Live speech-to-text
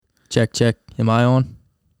Check, check. Am I on?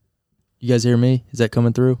 You guys hear me? Is that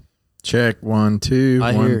coming through? Check. 1, 2,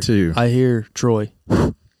 1, 2. I hear Troy.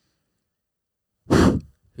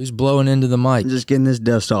 Who's blowing into the mic? I'm just getting this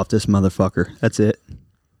dust off this motherfucker. That's it.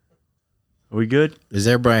 Are we good? Is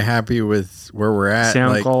everybody happy with where we're at?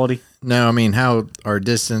 Sound quality? No, I mean, how our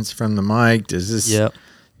distance from the mic? Does this? Yep.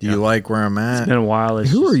 Do you like where I'm at? It's been a while.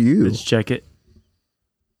 Who are you? Let's check it.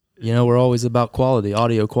 You know, we're always about quality,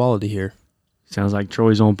 audio quality here. Sounds like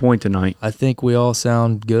Troy's on point tonight. I think we all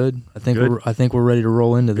sound good. I think we're ready to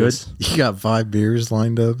roll into this. You got 5 beers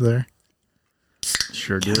lined up there.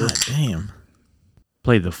 Sure do. God damn.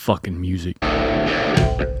 Play the fucking music.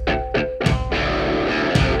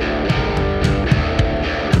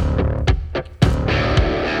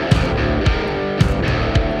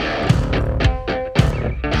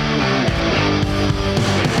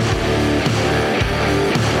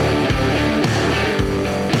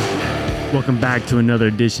 Welcome back to another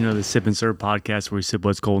edition of the Sip and Serve podcast, where we sip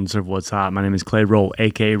what's cold and serve what's hot. My name is Clay Roll,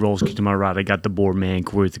 a.k.a. Rolls. To my right, I got the board man,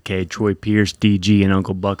 Corey with the K, Troy Pierce, DG, and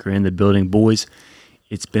Uncle Buck are in the building. Boys,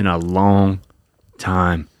 it's been a long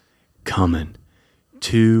time coming.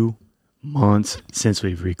 2 months since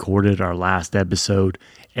we've recorded our last episode.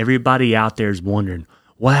 Everybody out there is wondering,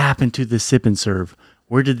 what happened to the Sip and Serve?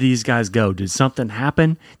 Where did these guys go? Did something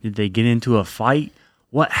happen? Did they get into a fight?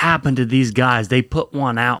 What happened to these guys? They put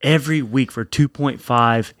one out every week for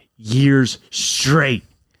 2.5 years straight.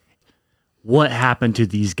 What happened to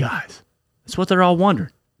these guys? That's what they're all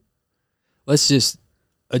wondering. Let's just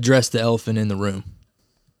address the elephant in the room.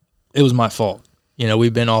 It was my fault. You know,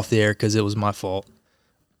 we've been off the air because it was my fault.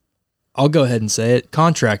 I'll go ahead and say it.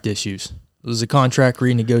 Contract issues. It was a contract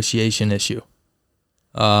renegotiation issue.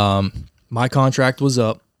 My contract was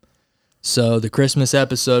up. So the Christmas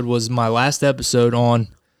episode was my last episode on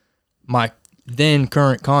my then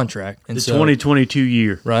current contract. And the so, 2022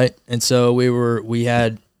 year. Right. And so we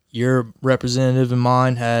had your representative and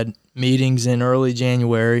mine had meetings in early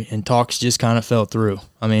January, and talks just kind of fell through.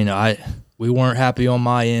 I mean, we weren't happy on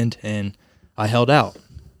my end, and I held out.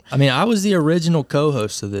 I mean, I was the original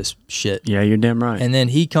co-host of this shit. Yeah, you're damn right. And then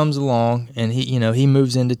he comes along, and he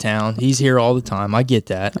moves into town. He's here all the time. I get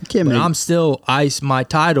that. I'm still, my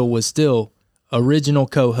title was still original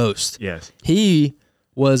co-host. Yes. He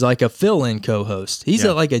was like a fill-in co-host. He's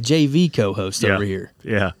like a JV co-host over here.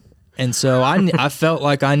 Yeah. And so I felt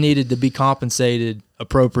like I needed to be compensated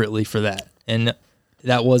appropriately for that. And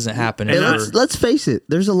that wasn't happening. Hey, let's face it.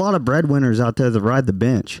 There's a lot of breadwinners out there that ride the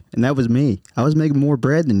bench, and that was me. I was making more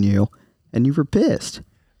bread than you, and you were pissed.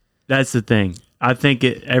 That's the thing. I think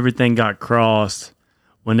everything got crossed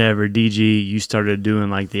whenever DG, you started doing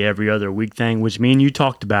like the every other week thing, which me and you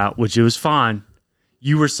talked about, which it was fine.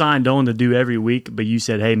 You were signed on to do every week, but you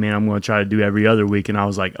said, hey, man, I'm going to try to do every other week. And I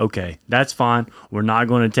was like, okay, that's fine. We're not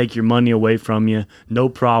going to take your money away from you. No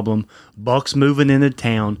problem. Buck's moving into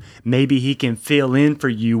town. Maybe he can fill in for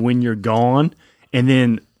you when you're gone. And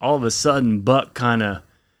then all of a sudden, Buck kind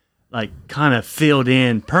of filled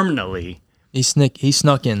in permanently. He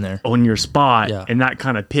snuck in there on your spot. Yeah. And that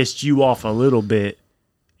kind of pissed you off a little bit.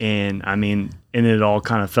 And I mean, and it all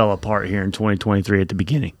kind of fell apart here in 2023 at the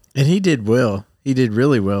beginning. And he did well. He did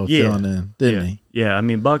really well filling in, didn't he? Yeah, I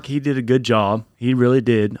mean, Buck, he did a good job. He really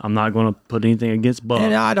did. I'm not going to put anything against Buck.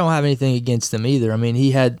 And I don't have anything against him either. I mean, he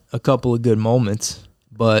had a couple of good moments,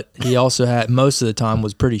 but he also had, most of the time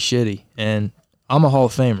was pretty shitty. And I'm a Hall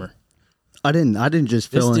of Famer. I didn't just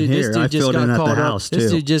fill in here. I filled in at the house too.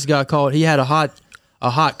 This dude just got called. He had a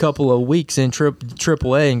hot couple of weeks in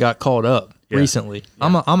AAA and got called up recently.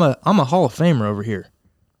 Yeah. I'm a Hall of Famer over here.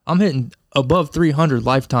 I'm hitting above 300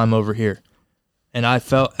 lifetime over here. And I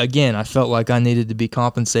felt like I needed to be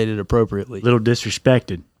compensated appropriately. Little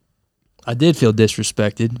disrespected. I did feel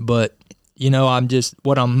disrespected, but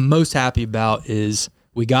what I'm most happy about is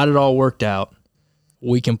we got it all worked out.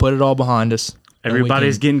 We can put it all behind us.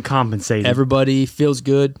 Everybody's getting compensated. Everybody feels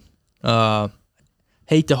good.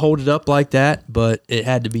 Hate to hold it up like that, but it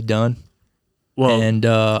had to be done. Well, and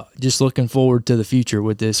just looking forward to the future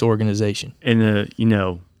with this organization. And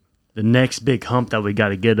the next big hump that we got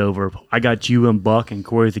to get over, I got you and Buck and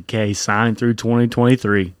Corey with the K signed through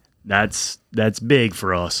 2023. That's big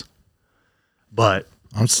for us. But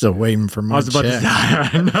I'm still waiting for my check.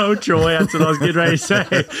 I know, Troy. That's what I was getting ready to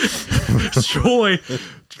say.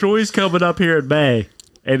 Troy's coming up here in May,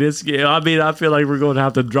 and I feel like we're going to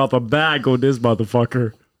have to drop a bag on this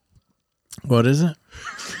motherfucker. What is it?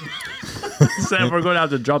 Sam, we're going to have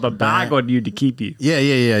to drop a bag on you to keep you.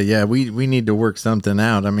 Yeah. We need to work something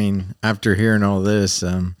out. I mean, after hearing all this,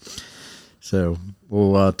 so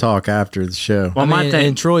we'll talk after the show. Well,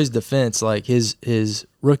 in Troy's defense, like his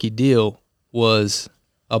rookie deal was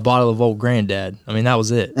a bottle of Old Granddad. I mean, that was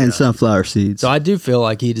it. And sunflower seeds. So I do feel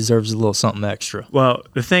like he deserves a little something extra. Well,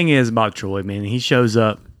 the thing is about Troy, man, he shows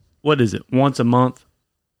up, what is it, once a month?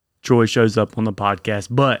 Troy shows up on the podcast.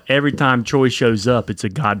 But every time Troy shows up, it's a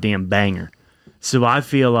goddamn banger. So I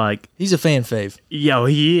feel like... He's a fan fave. Yo,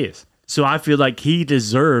 he is. So I feel like he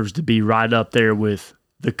deserves to be right up there with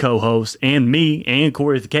the co-host and me and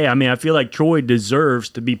Corey with the K. I mean, I feel like Troy deserves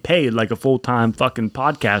to be paid like a full-time fucking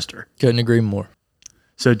podcaster. Couldn't agree more.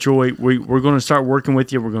 So, Troy, we're going to start working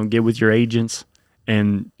with you. We're going to get with your agents.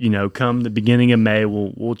 And, come the beginning of May,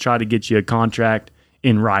 we'll try to get you a contract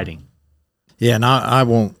in writing. Yeah, and I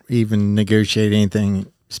won't even negotiate anything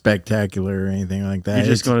spectacular or anything like that. You're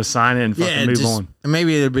just going to sign it and fucking move on.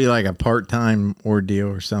 Maybe it'd be like a part-time ordeal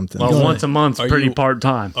or something. Well, once a month's pretty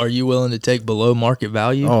part-time. Are you willing to take below market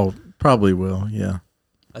value? Oh, probably will, yeah.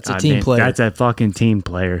 That's a team player. That's a fucking team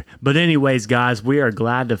player. But anyways, guys, we are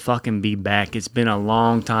glad to fucking be back. It's been a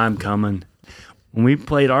long time coming. When we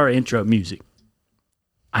played our intro music,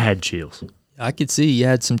 I had chills. I could see you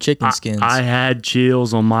had some chicken skins. I had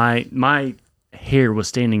chills on my hair was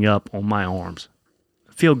standing up on my arms.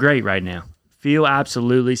 I feel great right now. Feel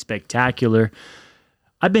absolutely spectacular.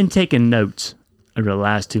 I've been taking notes over the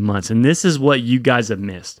last 2 months, and this is what you guys have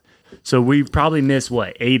missed. So we've probably missed,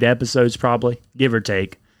 8 episodes probably, give or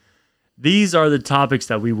take. These are the topics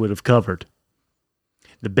that we would have covered.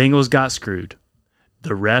 The Bengals got screwed.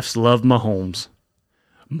 The refs love Mahomes.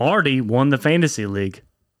 Marty won the fantasy league.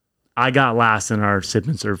 I got last in our Sip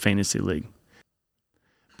and Serve fantasy league.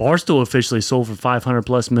 Barstool officially sold for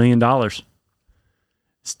 $500+ million.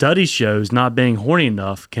 Study shows not being horny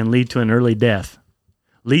enough can lead to an early death.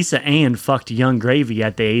 Lisa Ann fucked Young Gravy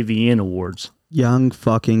at the AVN Awards. Young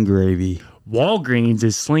fucking Gravy. Walgreens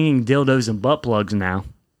is slinging dildos and butt plugs now.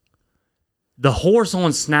 The horse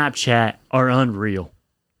on Snapchat are unreal.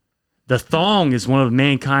 The thong is one of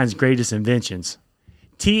mankind's greatest inventions.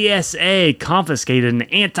 TSA confiscated an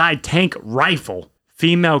anti-tank rifle.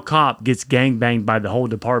 Female cop gets gangbanged by the whole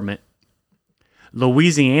department.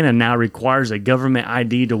 Louisiana now requires a government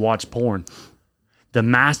ID to watch porn. The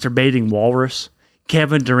masturbating walrus.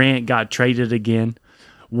 Kevin Durant got traded again.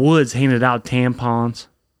 Woods handed out tampons.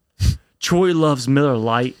 Troy loves Miller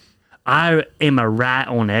Lite. I am a rat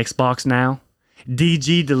on Xbox now.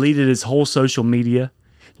 DG deleted his whole social media.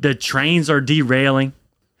 The trains are derailing.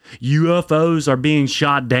 UFOs are being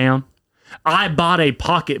shot down. I bought a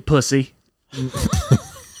pocket pussy.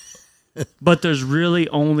 But there's really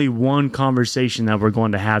only one conversation that we're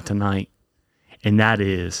going to have tonight, and that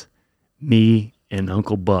is me and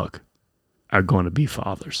Uncle Buck are going to be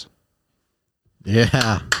fathers.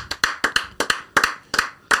 Yeah.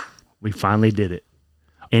 We finally did it.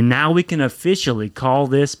 And now we can officially call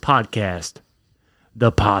this podcast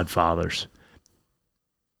the PodFathers.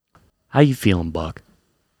 How you feeling, Buck?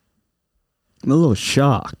 I'm a little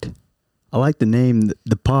shocked. I like the name,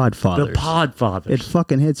 the PodFathers. The PodFathers. It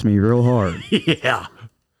fucking hits me real hard. Yeah.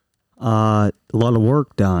 A lot of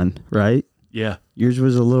work done, right? Yeah. Yours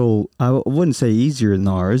was a little, I wouldn't say easier than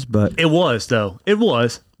ours, but... It was, though. It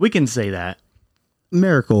was. We can say that.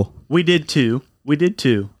 Miracle. We did two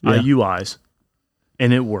UIs,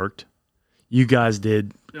 and it worked. You guys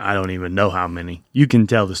did, I don't even know how many. You can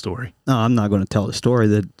tell the story. No, I'm not going to tell the story.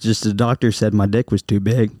 That just the doctor said my dick was too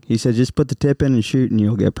big. He said, just put the tip in and shoot and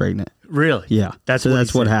you'll get pregnant. Really? Yeah. That's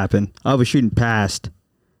what happened. I was shooting past.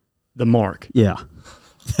 The mark. Yeah.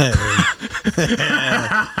 I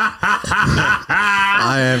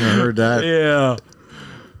haven't heard that. Yeah.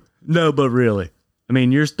 No, but really. I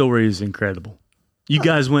mean, your story is incredible. You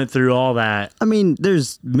guys went through all that. I mean,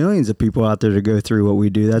 there's millions of people out there to go through what we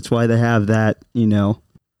do. That's why they have that, I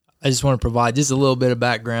just want to provide just a little bit of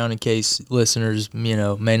background in case listeners, may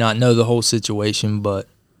not know the whole situation, but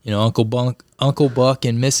Uncle Buck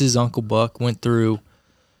and Mrs. Uncle Buck went through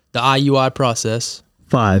the IUI process.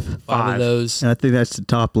 Five of those. And I think that's the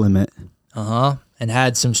top limit. And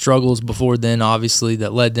had some struggles before then, obviously,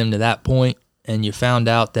 that led them to that point. And you found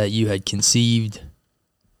out that you had conceived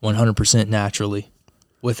 100% naturally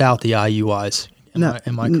without the IUIs.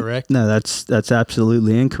 Am I correct? No, that's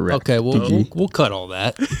absolutely incorrect. Okay, well, we'll cut all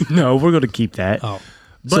that. No, we're going to keep that. Oh.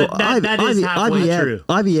 But that is halfway true.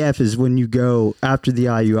 IVF is when you go after the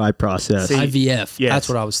IUI process. IVF. Yes. That's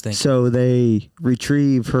what I was thinking. So they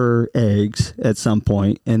retrieve her eggs at some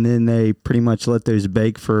point, and then they pretty much let those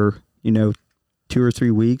bake for, 2 or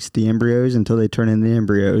 3 weeks, the embryos, until they turn into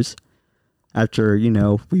embryos. After,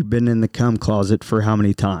 we've been in the cum closet for how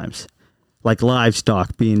many times? Like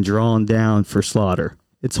livestock being drawn down for slaughter.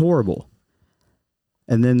 It's horrible.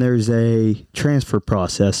 And then there's a transfer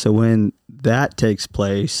process. So when that takes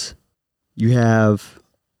place, you have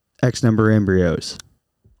X number of embryos.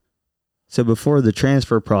 So before the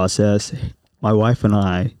transfer process, my wife and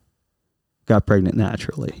I got pregnant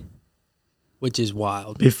naturally. Which is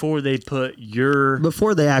wild. Before they put your...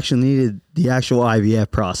 Before they actually needed the actual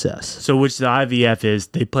IVF process. So which the IVF is,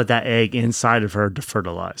 they put that egg inside of her to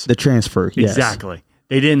fertilize. The transfer, yes. Exactly.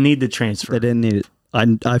 They didn't need the transfer. They didn't need it.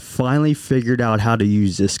 I finally figured out how to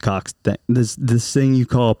use this cock thing, this thing you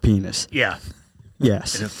call a penis. Yeah.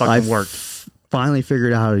 Yes. And it fucking worked. Finally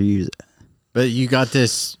figured out how to use it. But you got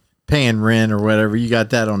this paying rent or whatever. You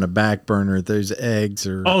got that on the back burner. Those eggs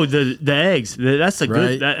or The eggs. That's a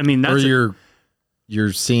right? good... I mean, that's or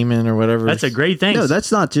your semen or whatever. that's a great thing. No,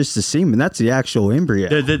 that's not just the semen. That's the actual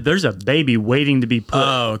embryo. There's a baby waiting to be put.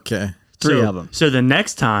 Oh, okay. Three of them. So the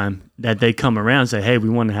next time that they come around and say, hey, we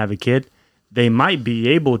want to have a kid, they might be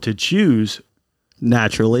able to choose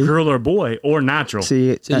Naturally. girl or boy or natural.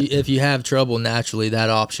 See, So if you have trouble naturally,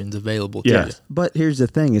 that option's available to Yeah. you. but here's the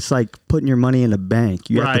thing. It's like putting your money in a bank.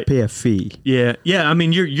 You have to Right. pay a fee. Yeah. I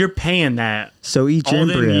mean, you're paying that So each all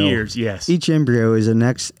them embryo, years. Yes. each embryo is an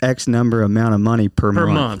X number amount of money per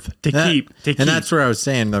month to keep. And that's where I was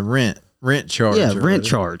saying the rent charge. Yeah, or rent whatever.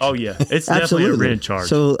 charge. Oh yeah, it's definitely a rent charge.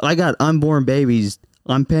 So I got unborn babies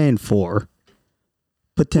I'm paying for,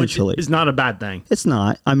 potentially. Which is not a bad thing. It's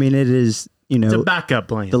not. I mean, it is, It's a backup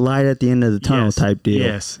plan. the light at the end of the tunnel Yes. type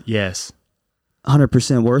deal. Yes.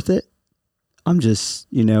 100% worth it. I'm just,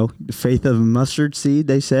 the faith of a mustard seed,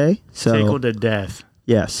 they say. So, Tickled to death.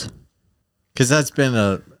 yes. Because that's been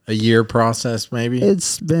a year process, maybe.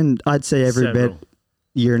 It's been, I'd say, every Several. bit,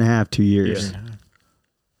 year and a half, 2 years. Yeah.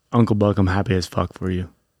 Uncle Buck, I'm happy as fuck for you.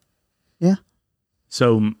 Yeah.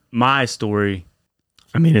 So my story,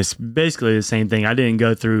 I mean, it's basically the same thing. I didn't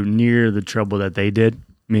go through near the trouble that they did.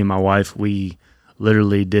 Me and my wife, we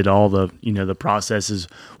literally did all the, the processes.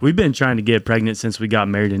 We've been trying to get pregnant since we got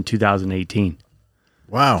married in 2018.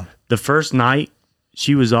 Wow. The first night,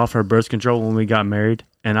 she was off her birth control when we got married,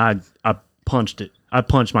 and I punched it. I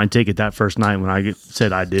punched my ticket that first night when I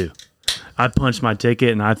said I do. I punched my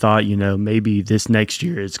ticket, and I thought, maybe this next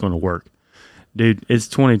year it's going to work. Dude, it's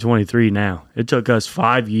 2023 now. It took us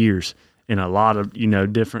 5 years and a lot of,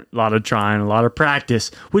 a lot of trying, a lot of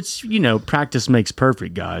practice, which, practice makes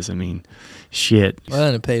perfect, guys. I mean, shit. Well,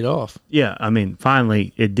 and it paid off. Yeah, I mean,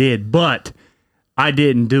 finally it did, but I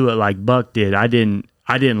didn't do it like Buck did. I didn't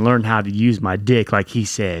learn how to use my dick like he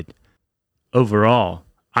said. Overall,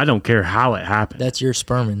 I don't care how it happened. That's your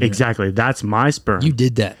sperm in there. Exactly. That's my sperm. You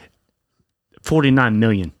did that. 49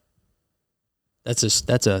 million. That's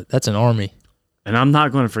an army. And I'm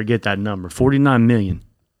not going to forget that number. 49 million.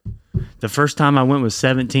 The first time I went was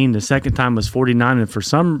 17. The second time was 49. And for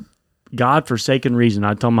some godforsaken reason,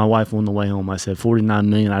 I told my wife on the way home, I said, 49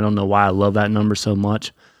 million. I don't know why I love that number so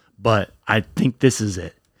much, but I think this is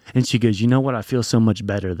it. And she goes, you know what? I feel so much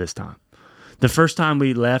better this time. The first time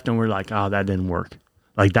we left and we're like, oh, that didn't work.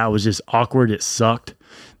 Like that was just awkward. It sucked.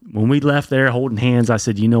 When we left there holding hands, I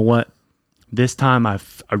said, you know what? This time I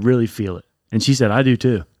really feel it. And she said, I do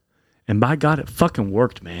too. And by God, it fucking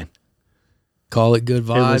worked, man. Call it good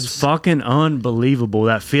vibes. It was fucking unbelievable,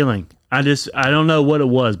 that feeling. I don't know what it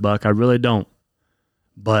was, Buck. I really don't.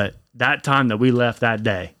 But that time that we left that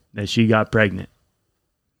day, that she got pregnant,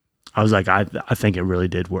 I was like, I think it really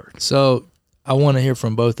did work. So I want to hear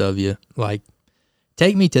from both of you. Like,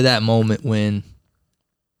 take me to that moment when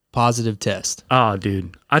positive test. Oh,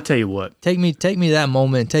 dude. I tell you what. Take me to that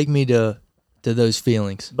moment. Take me to those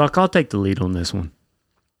feelings. Buck, I'll take the lead on this one.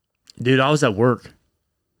 Dude, I was at work.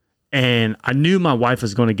 And I knew my wife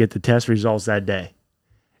was going to get the test results that day.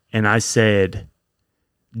 And I said,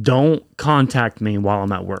 don't contact me while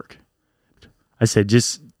I'm at work. I said,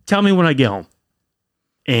 just tell me when I get home.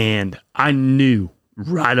 And I knew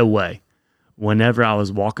right away whenever I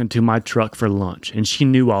was walking to my truck for lunch, and she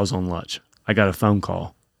knew I was on lunch, I got a phone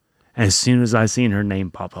call. And as soon as I seen her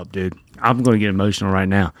name pop up, dude, I'm going to get emotional right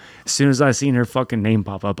now. As soon as I seen her fucking name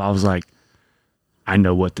pop up, I was like, I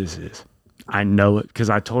know what this is. I know it because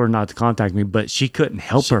I told her not to contact me, but she couldn't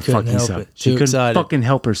help her couldn't fucking help self. it. She Too couldn't excited. fucking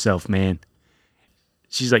help herself, man.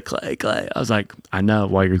 She's like, Clay. I was like, I know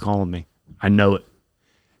why you're calling me. I know it.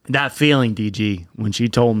 That feeling, DG, when she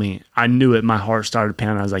told me, I knew it. My heart started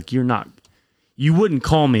pounding. I was like, you wouldn't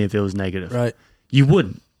call me if it was negative. Right. You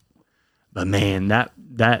wouldn't. But man, that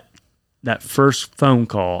first phone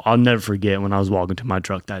call, I'll never forget when I was walking to my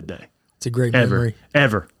truck that day. It's a great memory.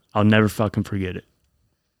 Ever. I'll never fucking forget it.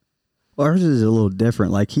 Ours is a little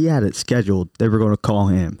different. Like, he had it scheduled. They were going to call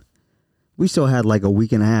him. We still had like a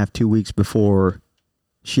week and a half, 2 weeks before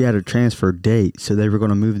she had a transfer date. So they were going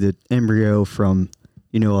to move the embryo from,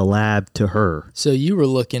 a lab to her. So you were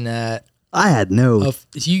looking at I had no.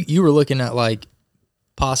 you were looking at like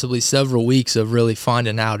possibly several weeks of really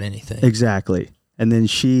finding out anything. Exactly. And then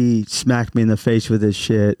she smacked me in the face with this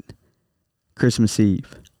shit Christmas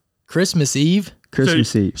Eve. Christmas Eve?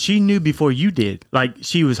 Christmas Eve. She knew before you did. Like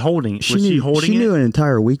she was holding. Was she holding She it? knew an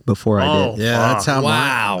entire week before I did. Yeah, that's how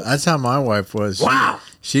Wow. that's how my wife was. Wow.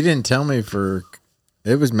 She didn't tell me for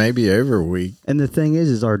it was maybe over a week. And the thing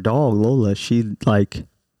is our dog Lola, she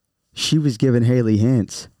was giving Haley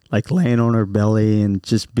hints, like laying on her belly and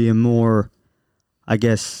just being more, I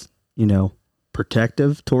guess,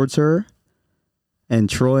 protective towards her. And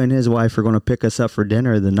Troy and his wife are going to pick us up for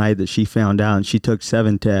dinner the night that she found out, and she took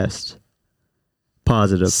 7 tests.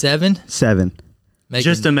 Positive. 7? 7.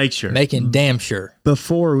 Just to make sure. Making damn sure.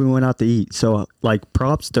 Before we went out to eat. So,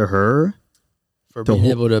 props to her. For being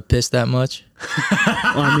able to piss that much?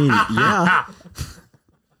 I mean, yeah.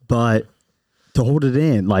 But to hold it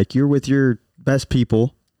in, you're with your best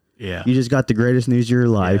people. Yeah. You just got the greatest news of your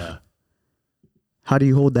life. Yeah. How do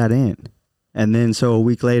you hold that in? And then so a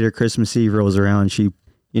week later, Christmas Eve rolls around. And she,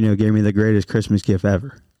 gave me the greatest Christmas gift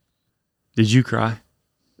ever. Did you cry?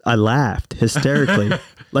 I laughed hysterically,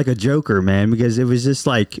 like a joker, man, because it was just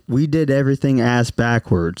we did everything ass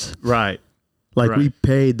backwards. Right. We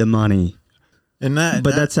paid the money, And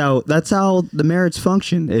that's how the marriage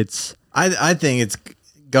function. It's I think it's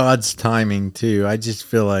God's timing too. I just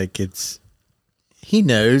feel like He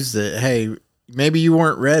knows that. Hey, maybe you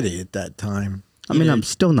weren't ready at that time. I mean, I'm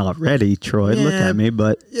still not ready, Troy. Look Yeah, at me,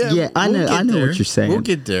 but I know what you're saying. We'll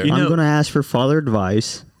get there. I'm going to ask for father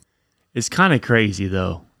advice. It's kind of crazy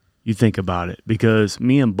though. You think about it, because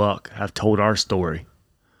me and Buck have told our story,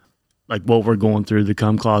 like what we're going through, the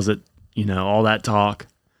cum closet, all that talk.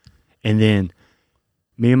 And then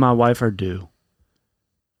me and my wife are due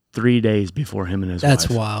 3 days before him and his That's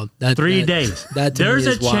wife. wild. 3 days. That to There's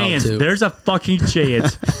me a is wild, chance. too. There's a fucking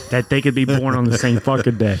chance that they could be born on the same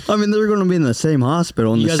fucking day. I mean, they're going to be in the same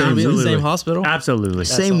hospital in You the guys same gonna be in the week. same hospital? Absolutely.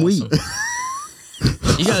 Same week.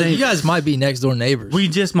 You guys might be next door neighbors. We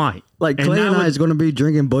just might. Clay And and that I would- is going to be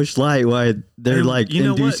drinking Busch Light while they're and you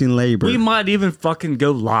know what? inducing labor. We might even fucking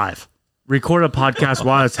go live. Record a podcast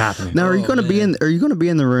while it's happening. Now, are you going to be in? Are you going to be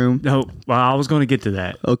in the room? No, well, I was going to get to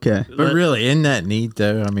that. Okay. But really, isn't that neat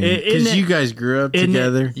though? I mean, Isn't because it- you guys grew up isn't it-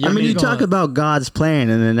 together. Yeah, I mean, you gonna- talk about God's plan,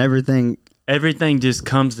 and then everything. Everything just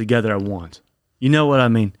comes together at once. You know what I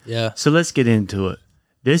mean? Yeah. So let's get into it.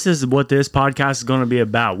 This is what this podcast is going to be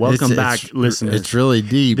about. Welcome back, listeners. It's really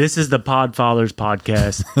deep. This is the PodFathers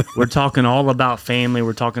podcast. We're talking all about family.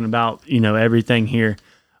 We're talking about, everything here.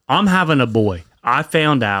 I'm having a boy. I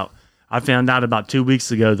found out about 2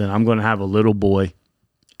 weeks ago that I'm going to have a little boy,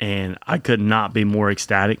 and I could not be more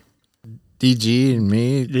ecstatic. DG and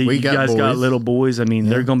me, we You got guys boys. got little boys. I mean,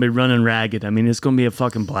 they're going to be running ragged. I mean, it's going to be a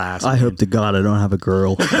fucking blast. I hope to God I don't have a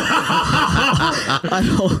girl.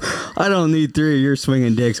 I don't need 3 of your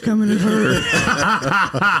swinging dicks coming at her.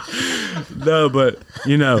 No, but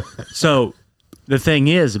so the thing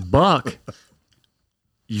is, Buck,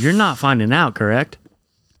 you're not finding out, correct?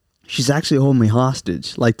 She's actually holding me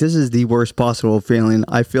hostage. This is the worst possible feeling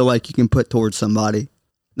I feel like you can put towards somebody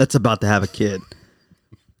that's about to have a kid.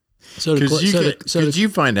 So, Could you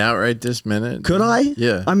find out right this minute? Could I?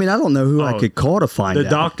 Yeah. I mean, I don't know who I Oh, could call to find The out.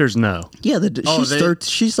 doctors know. Yeah, they-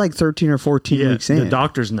 she's like 13 or 14 weeks in. The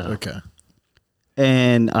doctors know. Okay.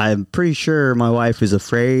 And I'm pretty sure my wife is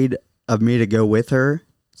afraid of me to go with her,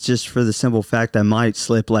 just for the simple fact I might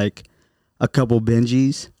slip a couple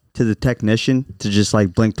bingies to the technician to just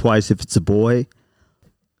blink twice if it's a boy.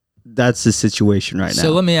 That's the situation right now.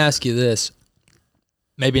 So let me ask you this.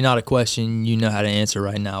 Maybe not a question you know how to answer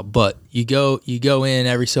right now, but you go in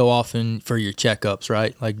every so often for your checkups,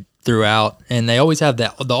 right? Throughout, and they always have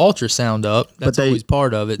the ultrasound up. That's always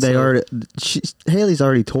part of it. Haley's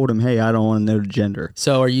already told him, hey, I don't want to know the gender.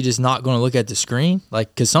 So are you just not going to look at the screen?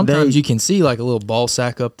 Because sometimes you can see a little ball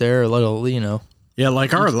sack up there, a little, Yeah, our you can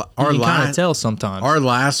kind of last tell sometimes. our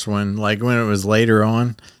last one, when it was later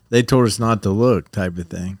on, they told us not to look, type of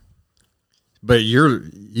thing. But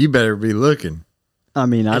you better be looking. I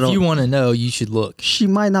mean, if you want to know, you should look. She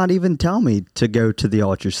might not even tell me to go to the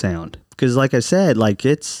ultrasound because, like I said,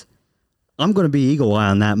 I'm going to be eagle eye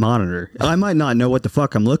on that monitor. I might not know what the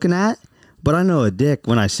fuck I'm looking at, but I know a dick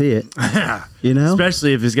when I see it.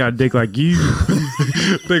 Especially if it's got a dick like you,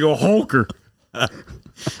 big ol' hulker.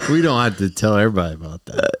 We don't have to tell everybody about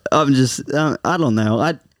that. I'm just, I don't know.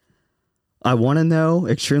 I want to know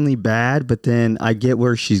extremely bad, but then I get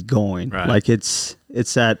where she's going. Right.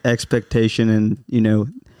 It's that expectation and,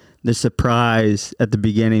 the surprise at the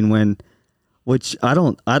beginning which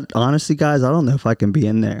honestly, guys, I don't know if I can be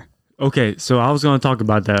in there. Okay, so I was going to talk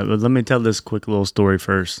about that, but let me tell this quick little story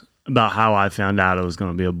first about how I found out it was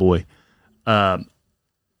going to be a boy.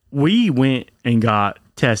 we went and got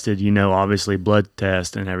tested, obviously blood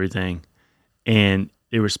test and everything. And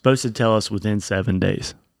they were supposed to tell us within 7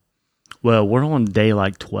 days. Well, we're on day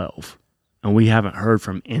like 12 and we haven't heard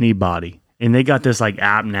from anybody. And they got this like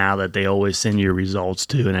app now that they always send your results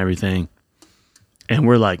to and everything. And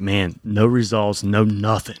we're like, man, no results, no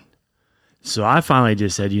nothing. So I finally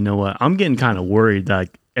just said, you know what? I'm getting kind of worried.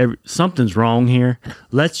 Like something's wrong here.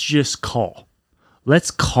 Let's just call.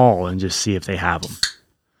 Let's call and just see if they have them.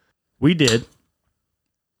 We did.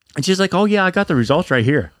 And she's like, oh, yeah, I got the results right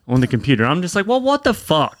here on the computer. I'm just like, well, what the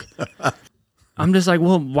fuck? I'm just like,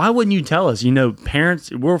 well, why wouldn't you tell us?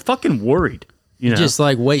 Parents, we're fucking worried. Just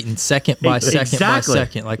like waiting second by second Exactly. by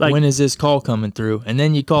second. Like, when is this call coming through? And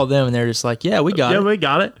then you call them and they're just like, yeah, we got it. Yeah, we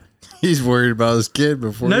got it. He's worried about his kid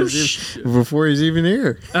before he's even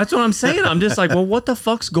here. That's what I'm saying. I'm just like, well, what the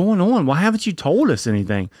fuck's going on? Why haven't you told us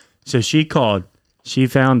anything? So she called. She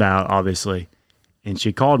found out, obviously, and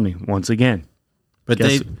she called me once again. But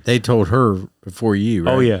they told her before you,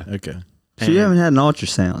 right? Oh, yeah. Okay. So you haven't had an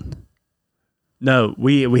ultrasound? No,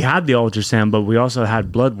 we had the ultrasound, but we also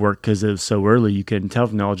had blood work because it was so early you couldn't tell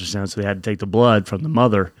from the ultrasound. So they had to take the blood from the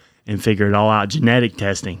mother and figure it all out. Genetic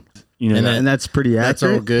testing. And that's pretty accurate? That's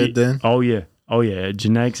all good then? Oh, yeah. Oh, yeah.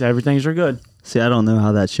 Genetics, everything's are good. See, I don't know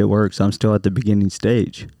how that shit works. I'm still at the beginning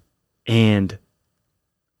stage. And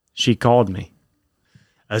she called me.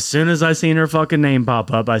 As soon as I seen her fucking name pop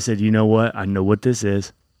up, I said, you know what? I know what this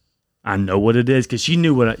is. I know what it is because she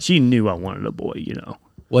knew I wanted a boy,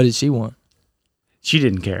 What did she want? She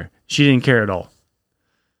didn't care. She didn't care at all.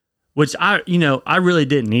 Which I really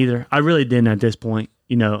didn't either. I really didn't at this point.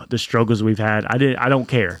 The struggles we've had. I don't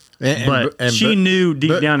care. But she knew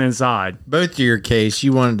deep down inside. Both of your case,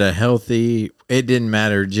 you wanted a healthy. It didn't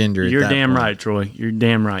matter gender. You're damn right, Troy. You're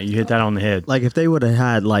damn right. You hit that on the head. Like if they would have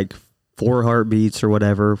had like 4 heartbeats or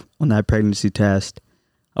whatever on that pregnancy test,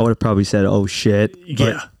 I would have probably said, "Oh shit." But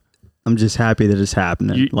Yeah. I'm just happy that it's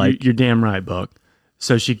happening. You're damn right, Buck.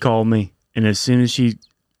 So she called me, and as soon as she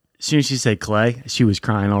said Clay, she was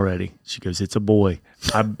crying already. She goes, "It's a boy."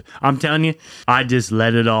 I'm telling you, I just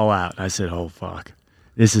let it all out. I said, "Oh fuck,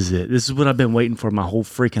 this is it. This is what I've been waiting for my whole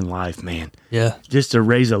freaking life, man. Yeah. Just to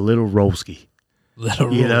raise a little Rolski. Little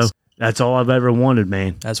rules. That's all I've ever wanted,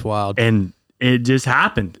 man. That's wild. And it just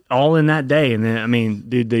happened all in that day. And then, I mean,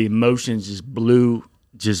 dude, the emotions just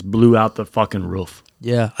blew out the fucking roof.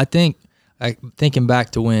 Yeah, thinking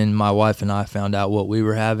back to when my wife and I found out what we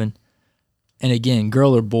were having, and again,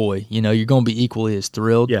 girl or boy, you're going to be equally as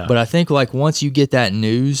thrilled. Yeah. But I think like once you get that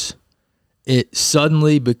news, it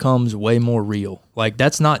suddenly becomes way more real. Like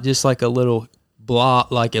that's not just like a little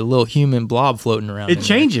blob, like a little human blob floating around. It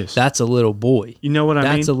changes. That's a little boy. You know what I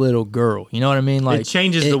mean? That's a little girl. You know what I mean? Like it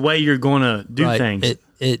changes the way you're going to do things.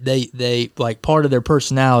 They like part of their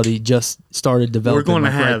personality just started developing. We're going to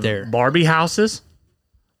like have right there. Barbie houses,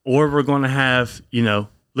 or we're going to have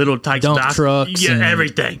little types Dump of trucks, yeah, and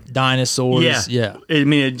everything. Dinosaurs. Yeah. I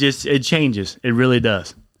mean, it changes. It really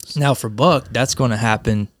does. Now for Buck, that's going to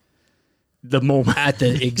happen The moment at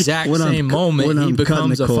the exact same moment he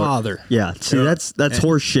becomes a father. Yeah, see, that's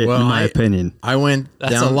horse shit in my opinion. I went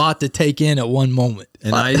That's down, a lot to take in at one moment.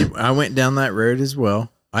 and I went down that road as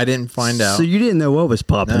well. I didn't find out. So you didn't know what was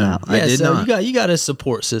popping No. out. I did not. You got a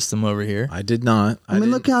support system over here. I did not. I mean,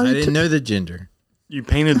 look how I you didn't know the gender. you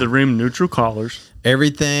painted the room neutral colors.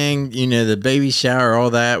 Everything, the baby shower, all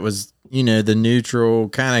that was, the neutral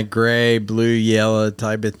kind of gray, blue, yellow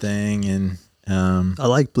type of thing, and I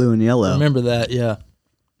like blue and yellow. Remember that? Yeah.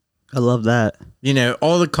 I love that.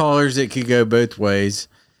 all the colors that could go both ways.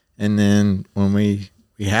 And then when we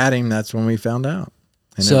had him, that's when we found out.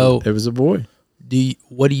 And So- it was a boy. Do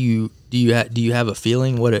you have a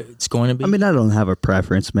feeling what it's going to be? I mean, I don't have a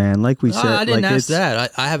preference, man. Like we said, I didn't like ask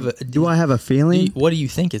that. I have a. Do I have a feeling? What do you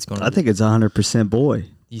think it's going to be? I think it's 100% boy.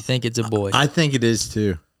 You think it's a boy? I think it is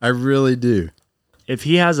too. I really do. If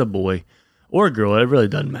he has a boy or a girl, it really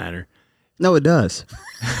doesn't matter. No, it does.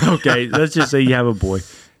 Okay, let's just say you have a boy.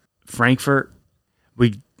 Frankfurt,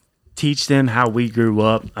 we teach them how we grew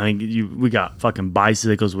up. I mean, we got fucking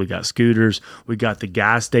bicycles, we got scooters, we got the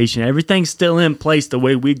gas station. Everything's still in place the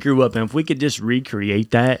way we grew up. And if we could just recreate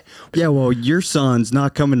that. Yeah, well, your son's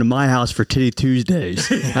not coming to my house for Titty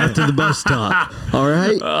Tuesdays after the bus stop. All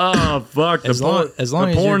right? Oh, fuck. As long the as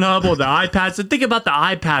you're- Pornhub or the iPads. And think about the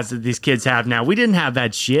iPads that these kids have now. We didn't have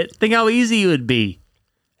that shit. Think how easy it would be.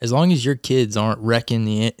 As long as your kids aren't wrecking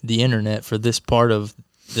the internet for this part of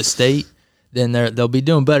the state, then they'll be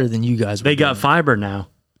doing better than you guys. They got fiber now,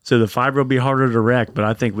 so the fiber will be harder to wreck, but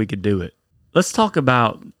I think we could do it. Let's talk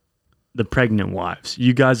about the pregnant wives.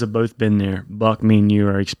 You guys have both been there. Buck, me and you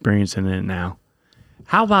are experiencing it now.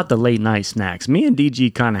 How about the late night snacks? Me and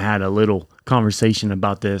DG kind of had a little conversation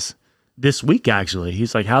about this week, actually.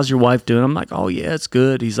 He's like, how's your wife doing? I'm like, oh, yeah, it's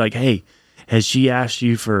good. He's like, hey, has she asked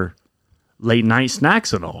you for late night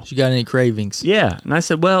snacks at all? She got any cravings? Yeah. And I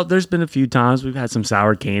said, well, there's been a few times we've had some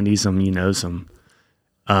sour candy, some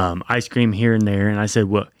ice cream here and there. And I said,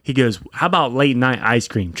 well, he goes, how about late night ice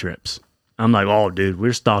cream trips? I'm like, oh, dude,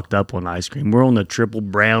 we're stocked up on ice cream. We're on the triple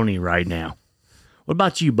brownie right now. What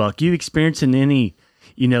about you, Buck? You experiencing any,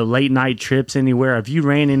 late night trips anywhere? Have you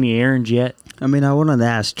ran any errands yet? I mean, I wanted to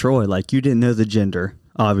ask Troy, like, you didn't know the gender,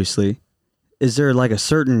 obviously. Is there like a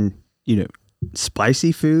certain,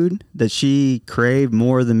 spicy food that she craved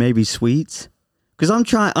more than maybe sweets? Because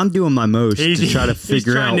I'm doing my most to try to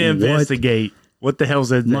figure out to investigate what the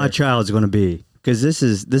hell's in there. My child's going to be. Because this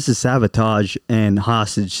is sabotage and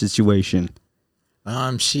hostage situation.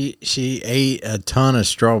 She ate a ton of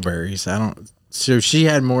strawberries. So she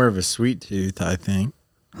had more of a sweet tooth, I think.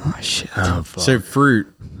 Oh shit! Oh, fuck. So fruit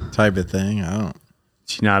type of thing.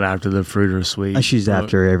 She's not after the fruit or sweet. She's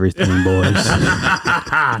after everything,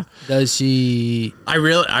 boys. Does she? I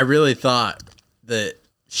really thought that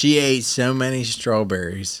she ate so many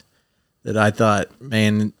strawberries that I thought,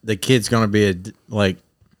 man, the kid's gonna be what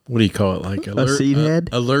do you call it? Like a seed head?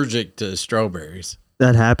 Allergic to strawberries.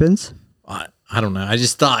 That happens? I don't know. I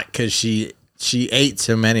just thought because she ate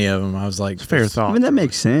so many of them, I was like, Fair thought. I mean, that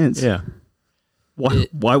makes sense. Yeah.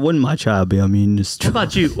 Why wouldn't my child be? I mean, just What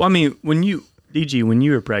about you? Well, I mean, when you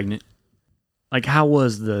were pregnant, like, how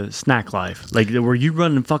was the snack life? Like, were you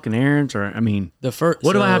running fucking errands, or I mean, what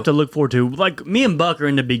do I have to look forward to? Like, me and Buck are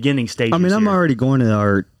in the beginning stages. I mean, I'm here. already going to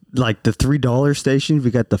our the $3 stations.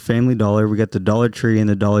 We got the Family Dollar, we got the Dollar Tree, and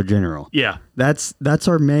the Dollar General. Yeah, that's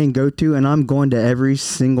our main go-to, and I'm going to every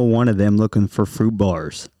single one of them looking for fruit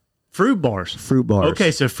bars. Fruit bars.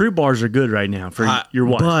 Okay, so fruit bars are good right now for your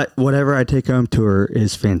wife. But whatever I take home to her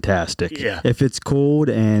is fantastic. Yeah. If it's cold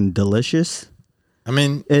and delicious, I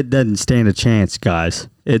mean, it doesn't stand a chance, guys.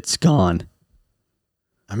 It's gone.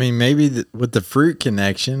 I mean, maybe with the fruit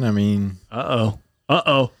connection. I mean, Uh-oh.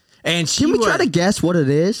 And Can we try to guess what it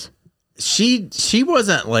is? She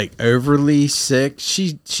wasn't like overly sick.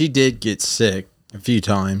 She did get sick a few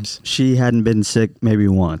times. She hadn't been sick maybe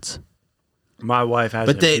once. My wife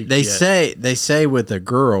hasn't. But they say with a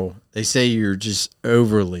girl, they say you're just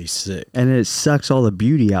overly sick. And it sucks all the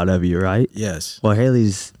beauty out of you, right? Yes. Well,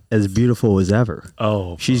 Haley's as beautiful as ever.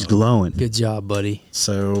 Oh, She's glowing. Good job, buddy.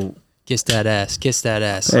 So Kiss that ass. Kiss that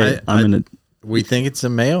ass. Hey, we think it's a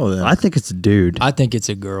male then. I think it's a dude. I think it's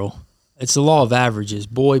a girl. It's the law of averages.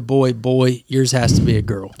 Boy, boy, boy. Yours has to be a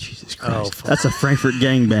girl. Jesus Christ. That's a Frankfurt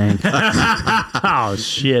gangbang. oh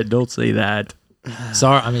shit! Don't say that.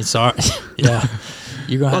 Sorry. Yeah.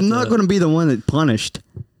 You're gonna. I'm not going to be the one that punished.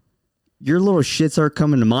 Your little shits are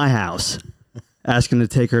coming to my house, asking to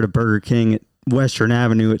take her to Burger King at Western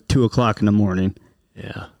Avenue at 2:00 in the morning.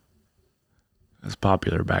 Yeah, that's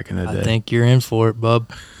popular back in the day. I think you're in for it,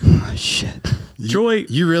 bub. Oh, shit. Troy,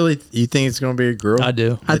 you think it's going to be a girl? I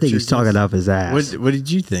do. I think he's talking off his ass. What did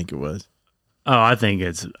you think it was? oh, I think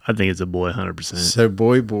it's a boy, 100%. So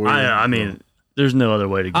boy. I mean, there's no other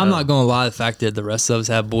way to go. I'm not gonna lie. The fact that the rest of us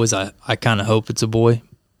have boys, I kind of hope it's a boy.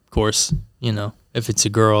 Of course, if it's a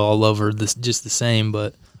girl, I'll love her just the same.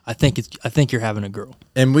 But I think you're having a girl.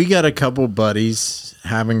 And we got a couple buddies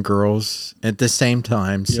having girls at the same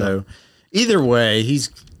time. So either way, he's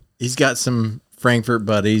got some Frankfurt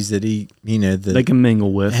buddies that they can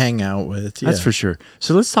mingle with, hang out with. That's for sure.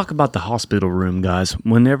 So let's talk about the hospital room, guys.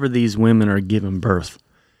 Whenever these women are giving birth,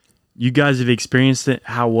 you guys have experienced it.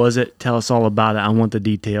 How was it? Tell us all about it. I want the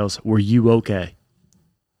details. Were you okay?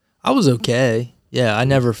 I was okay. Yeah, I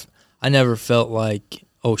never felt like,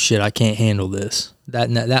 oh shit, I can't handle this.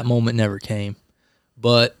 That moment never came.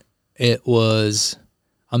 But it was,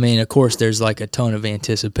 I mean, of course there's like a ton of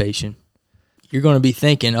anticipation. You're going to be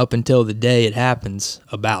thinking up until the day it happens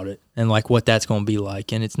about it and like what that's going to be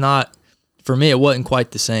like. And it's not, for me, it wasn't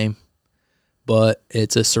quite the same, but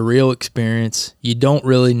it's a surreal experience. You don't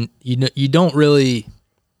really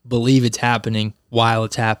believe it's happening while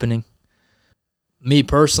it's happening. Me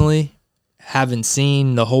personally, having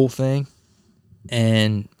seen the whole thing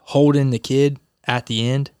and holding the kid at the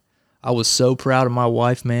end, I was so proud of my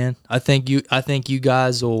wife, man. I think you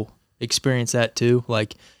guys will experience that too.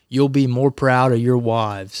 Like, you'll be more proud of your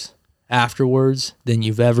wives afterwards than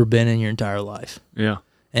you've ever been in your entire life. Yeah.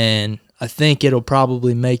 And I think it'll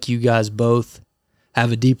probably make you guys both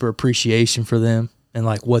have a deeper appreciation for them and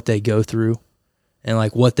like what they go through and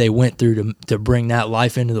like what they went through to bring that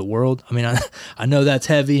life into the world. I mean, I know that's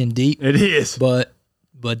heavy and deep. It is. But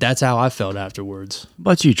that's how I felt afterwards. How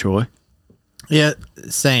about you, Troy? Yeah,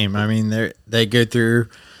 same. I mean, they go through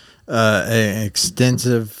an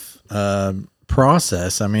extensive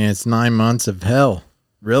process. I mean, it's 9 months of hell.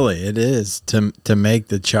 Really, it is to make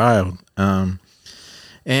the child. And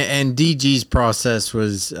DG's process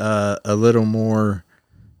was a little more,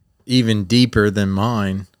 even deeper than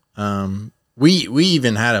mine. We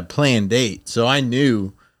even had a planned date, so I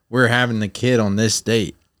knew we're having the kid on this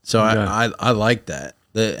date. So Okay. I like that.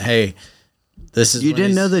 That hey, this is You when didn't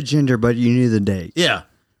he's- know the gender, but you knew the date. Yeah,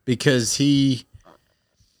 because he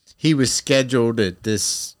was scheduled at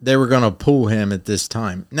this. They were going to pull him at this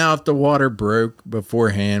time. Now, if the water broke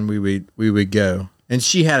beforehand, we would go. And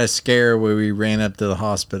she had a scare where we ran up to the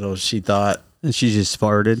hospital. She thought, And she just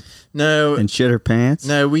farted no, and shit her pants.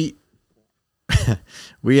 no, we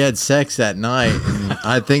we had sex that night, and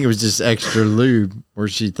I think it was just extra lube. Where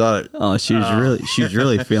she thought Oh, she was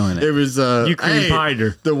really feeling it it. was. You cream pied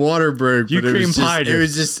her. The water broke. You but it was cream just- pied her. It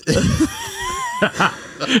was just.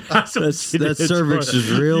 That cervix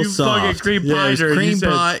is real you soft. fucking cream Yeah, it pied was her. and you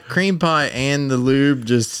said- cream pie, and the lube.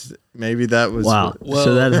 Just maybe that was Wow. Well,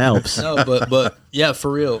 So that helps. No, but yeah,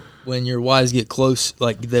 for real. When your wives get close,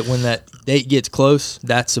 like that, when that date gets close,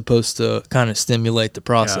 that's supposed to kind of stimulate the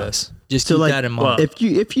process. Just So keep like, that in mind. if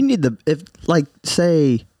you need if like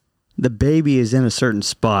say the baby is in a certain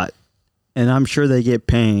spot, and I'm sure they get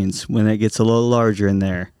pains when it gets a little larger in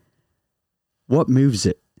there. What moves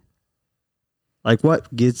it? Like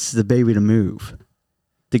what gets the baby to move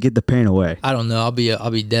to get the pain away? I don't know. I'll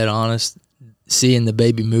be dead honest. Seeing the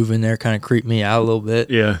baby move in there kind of creeped me out a little bit.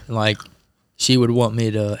 Yeah. Like she would want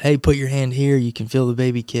me to, hey, put your hand here. You can feel the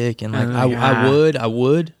baby kick, and like Oh, I yeah.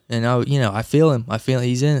 would, and I feel him. I feel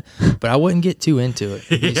he's in, but I wouldn't get too into it.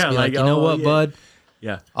 Just Yeah, be like, you know oh, what, yeah. bud?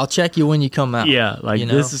 Yeah. I'll check you when you come out. Yeah. Like you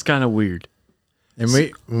know? this is kind of weird. And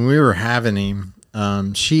when we were having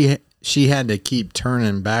him, she had to keep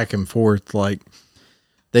turning back and forth. Like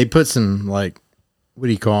they put some what do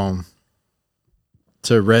you call them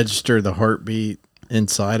to register the heartbeat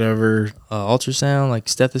inside of her. Ultrasound, like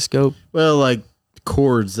stethoscope. Well, like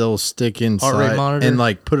cords they'll stick inside Heart rate monitor? and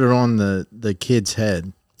like put it on the kid's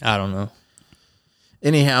head. I don't know.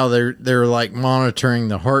 Anyhow, they're like monitoring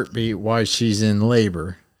the heartbeat while she's in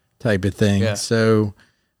labor, type of thing. Yeah. So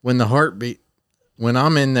when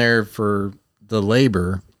I'm in there for the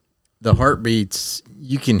labor, the heartbeats,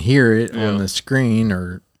 you can hear it on the screen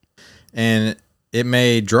and it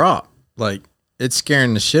may drop. Like it's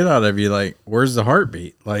scaring the shit out of you. Like, where's the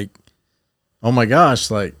heartbeat? Like, oh my gosh,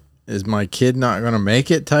 like, is my kid not going to make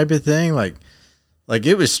it type of thing? Like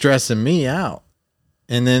it was stressing me out.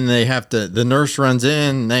 And then the nurse runs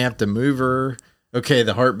in, they have to move her. Okay,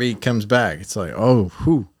 the heartbeat comes back. It's like, oh,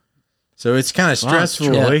 whew. So it's kind of stressful.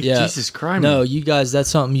 Yeah, Troy, yeah. Jesus Christ. No, you guys, that's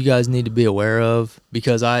something you guys need to be aware of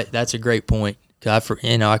because that's a great point. 'Cause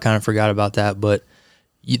I kind of forgot about that, but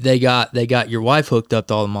they got your wife hooked up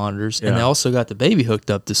to all the monitors, and they also got the baby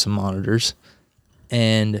hooked up to some monitors.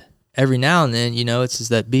 And every now and then, it's just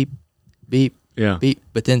that beep, beep, Yeah. beep.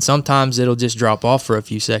 But then sometimes it'll just drop off for a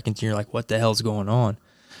few seconds, and you're like, "What the hell's going on?"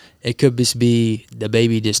 It could just be the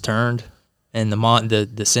baby just turned, and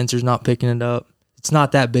the sensor's not picking it up. It's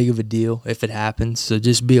not that big of a deal if it happens, so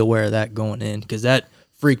just be aware of that going in because that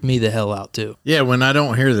freaked me the hell out too. Yeah, when I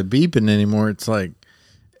don't hear the beeping anymore, it's like,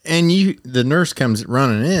 and the nurse comes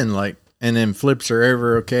running in and then flips her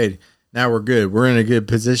over. Okay, now we're good. We're in a good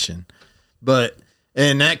position.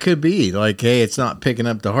 And that could be like, hey, it's not picking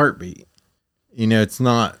up the heartbeat. It's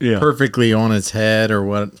not perfectly on its head or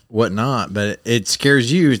whatnot, but it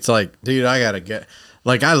scares you. It's like, dude, I gotta get.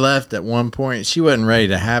 Like I left at one point. She wasn't ready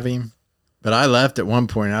to have him, but I left at one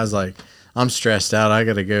point. I was like, I'm stressed out. I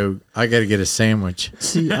gotta go. I gotta get a sandwich.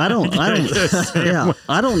 See, I don't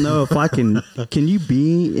know if I can you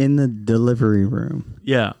be in the delivery room?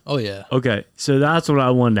 Yeah. Oh yeah. Okay. So that's what I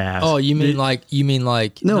wanted to ask. Oh, you mean like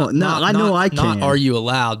No, I know I can. Not are you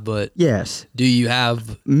allowed, but Yes. do you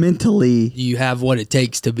have Mentally, what it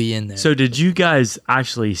takes to be in there? So did you guys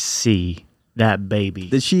actually see that baby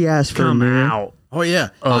did she ask for a come mirror? out Oh yeah,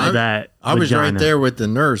 of that? I was right vagina? there with the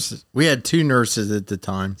nurse. We had two nurses at the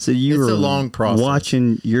time. So you it's were a long process.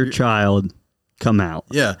 watching your child come out.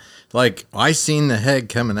 Yeah, like I seen the head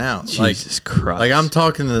coming out. Jesus Christ. Like I'm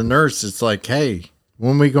talking to the nurse. It's like, hey,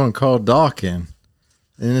 when we gonna call Doc in?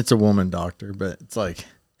 And it's a woman doctor, but it's like,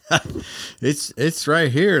 it's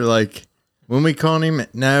right here. Like when we call him,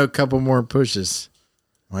 no, a couple more pushes.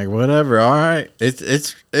 Like whatever. All right,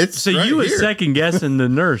 it's. So right you were here. second guessing the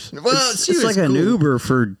nurse. Well, she It's was like an cool. Uber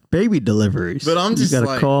for baby deliveries. But I'm just you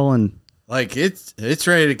gotta like- call and Like it's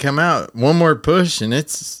ready to come out. One more push and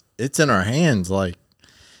it's in our hands. Like,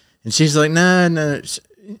 and she's like, no.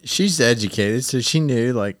 She's educated, so she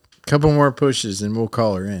knew. Like, Couple more pushes and we'll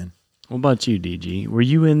call her in. What about you, DG? Were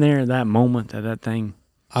you in there at that moment that thing?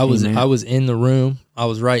 I was in the room. I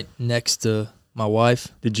was right next to my wife.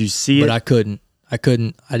 Did you see it? But I couldn't. I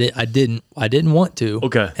didn't want to.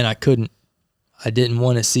 Okay. And I couldn't. I didn't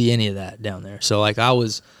want to see any of that down there. So like I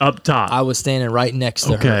was up top. I was standing right next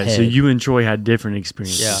to her head. Okay, so you and Troy had different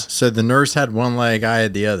experiences. Yeah. So the nurse had one leg, I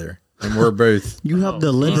had the other. And we're both. You helped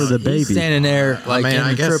deliver the baby. He's standing there like in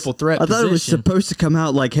I a guess- triple threat I thought it was position, supposed to come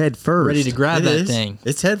out like head first. ready to grab It that is. thing.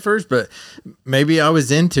 It's head first, but maybe I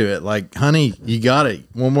was into it. Like, honey, you got it.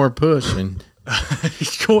 One more push. And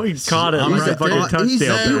Troy caught it I'm like a right fucking there.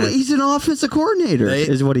 touchdown pass. He's an offensive coordinator,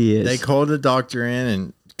 is what he is. they called the doctor in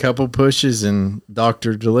and a couple pushes and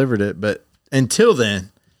doctor delivered it. But until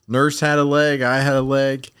then, nurse had a leg, I had a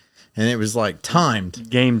leg, and it was like timed.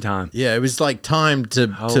 Game time. Yeah, it was like timed to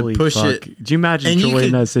Holy push fuck. it. Did you imagine And you Troy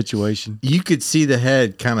in could- that situation? You could see the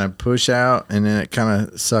head kind of push out and then it kind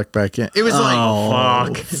of sucked back in. It was like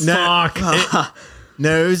Fuck.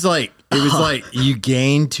 No, it was like you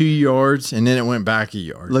gained 2 yards and then it went back a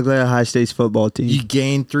yard. Looked like a high stakes football team. You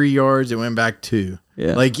gained 3 yards, it went back 2.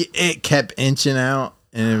 Yeah. Like it kept inching out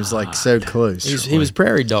and it was like so close. He was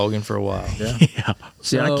prairie dogging for a while. Yeah.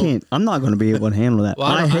 See, I So- can't. I'm not going to be able to handle that. Well,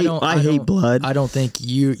 I hate blood. I don't think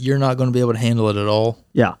you're not going to be able to handle it at all.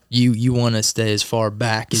 Yeah. You want to stay as far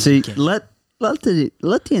back as See, you can. let the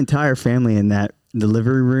entire family in that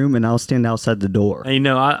delivery room, and I'll stand outside the door. Hey,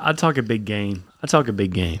 I talk a big game.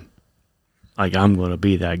 Like, I'm going to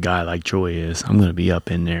be that guy like Troy is. I'm going to be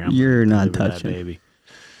up in there. You're not Deliver that touching. baby.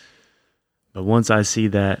 But once I see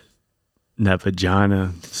that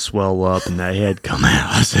vagina swell up and that head come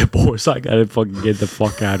out, I said, boys, I got to fucking get the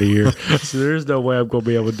fuck out of here. So there's no way I'm going to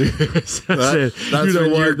be able to do this. I said, That's you know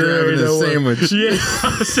when what? you're There grabbing ain't the no way. sandwich. Yeah.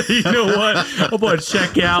 I said, you know what? I'm going to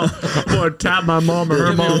check out. I'm going to tap my mom or her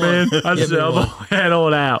Give me mom one. in. I Give said, me I'm one. going to head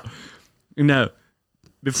on out.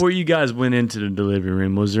 Before you guys went into the delivery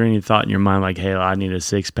room, was there any thought in your mind like, hey, I need a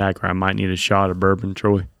 6-pack or I might need a shot of bourbon,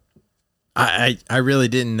 Troy? I really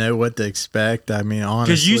didn't know what to expect. I mean,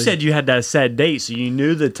 honestly. Because you said you had that set date, so you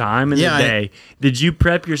knew the time and Yeah, the day. Did you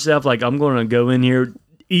prep yourself like, I'm going to go in here,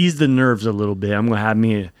 ease the nerves a little bit. I'm going to have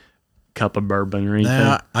me a cup of bourbon or anything?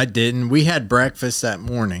 No, I didn't. We had breakfast that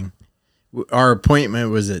morning. Our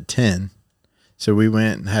appointment was at 10. So we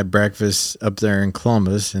went and had breakfast up there in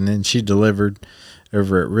Columbus, and then she delivered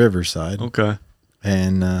over at Riverside. Okay.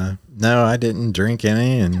 And no, I didn't drink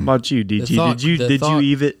any. And How about you, DG? thought- did you the did thought- you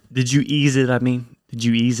ease it? Did you ease it? I mean, did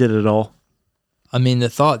you ease it at all? I mean, the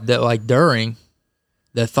thought that like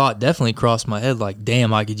that thought definitely crossed my head. Like,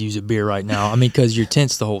 damn, I could use a beer right now. I mean, because you're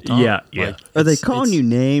tense the whole time. Yeah, yeah. Like, Are they it's- calling it's- you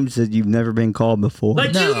names that you've never been called before?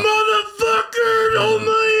 Like, No. you motherfucker,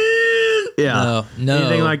 oh man. yeah. No,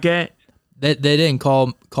 Anything like that? They didn't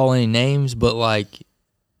call any names, but like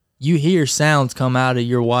you hear sounds come out of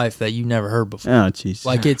your wife that you never heard before. Oh, jeez.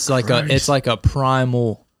 Like it's like a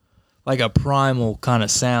primal kind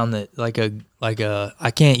of sound that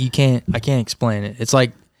I can't explain it. It's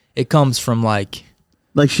like it comes from like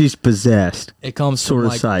she's possessed. it comes Sort from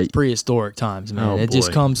of like sight. prehistoric times, man. Oh, It just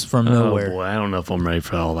boy. comes from nowhere. Oh boy, I don't know if I'm ready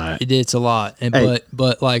for all that. It's a lot, and Hey.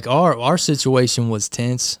 but like our situation was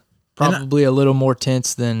tense, probably a little more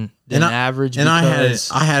tense than average. And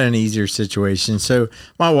because, I had an easier situation. So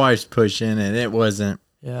my wife's pushing, and it wasn't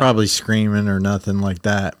Yeah. probably screaming or nothing like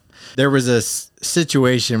that. There was a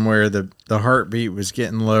situation where the heartbeat was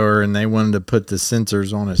getting lower, and they wanted to put the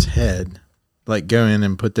sensors on his head, like go in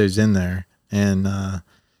and put those in there. And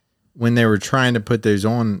when they were trying to put those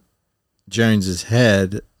on Jones's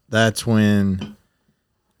head, that's when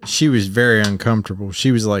she was very uncomfortable.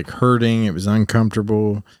 She was like hurting. It was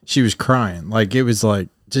uncomfortable. She was crying. Like it was like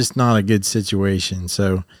just not a good situation.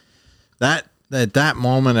 So that at that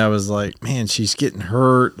moment I was like, man, she's getting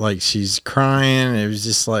hurt. Like she's crying. It was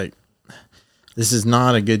just like, this is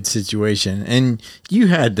not a good situation. And you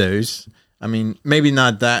had those. I mean, maybe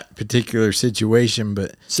not that particular situation,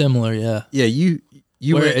 but similar, yeah. yeah, you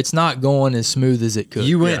Where went, it's not going as smooth as it could.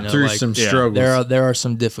 you went through like, some struggles. There are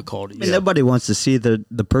some difficulties. I mean, nobody wants to see the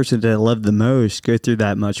person that they love the most go through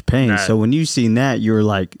that much pain. Nah. So when you seen that, you were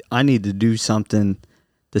like, I need to do something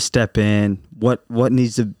to step in. What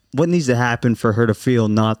needs to happen for her to feel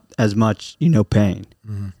not as much, pain.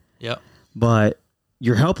 Yep. But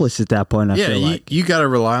you're helpless at that point, I Yeah, feel like. you got to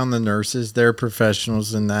rely on the nurses. They're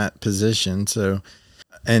professionals in that position. So,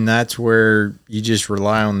 and that's where you just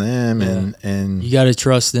rely on them and You got to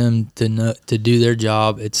trust them to do their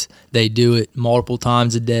job. They do it multiple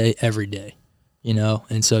times a day, every day,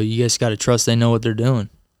 and so you guys got to trust they know what they're doing.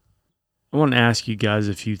 I want to ask you guys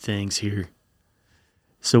a few things here.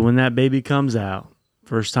 So when that baby comes out,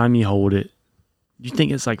 first time you hold it, You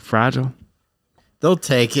think it's like fragile? They'll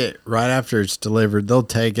take it right after it's delivered. They'll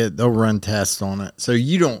take it. They'll run tests on it. So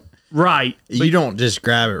you don't. Right. You don't just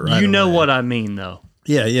grab it right You know away. what I mean, though.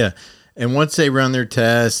 Yeah, yeah. And once they run their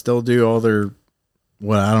tests, they'll do all their,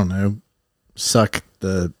 I don't know,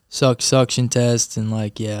 suction tests and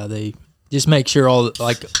they just make sure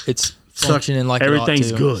it's functioning like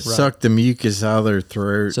everything's it ought to. good. Right. Suck the mucus out of their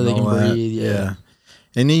throat So they and can all that. breathe, yeah.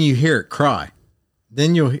 And then you hear it cry.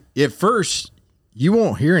 Then at first you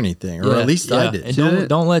won't hear anything, or at least I did. And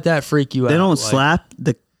don't let that freak you out. They don't slap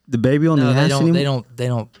the baby on the ass anymore? They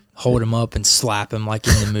don't hold him up and slap him like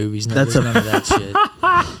in the movies. No, That's none of that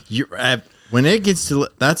shit. When it gets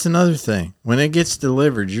that's another thing. When it gets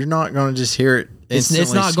delivered, you're not going to just hear it instantly.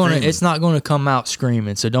 It's not going to come out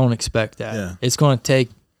screaming. So don't expect that. Yeah. It's going to take,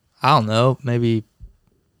 I don't know, maybe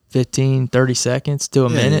 15, 30 seconds to a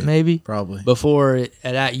minute, maybe probably before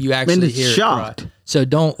you actually hear shocked. it cry. So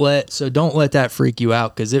don't let that freak you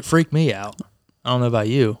out, because it freaked me out. I don't know about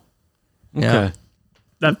you. Okay. Yeah.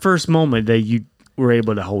 That first moment that you were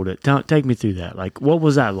able to hold it, take me through that. Like, what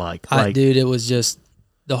was that like? Dude, it was just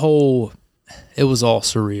it was all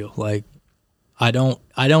surreal. Like, I don't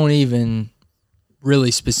even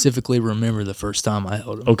really specifically remember the first time I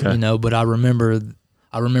held him. Okay. But I remember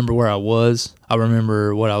where I was. I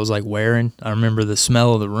remember what I was wearing. I remember the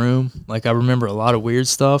smell of the room. Like, I remember a lot of weird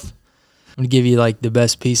stuff. I'm gonna give you the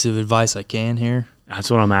best piece of advice I can here. That's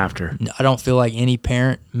what I'm after. I don't feel like any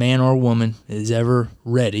parent, man or woman, is ever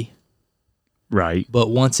ready. Right. But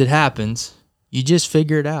once it happens, you just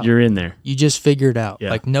figure it out. You're in there. You just figure it out.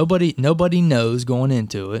 Yeah. Nobody knows going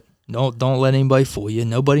into it. Don't let anybody fool you.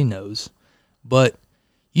 Nobody knows. But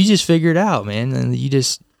you just figure it out, man. And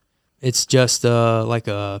it's just like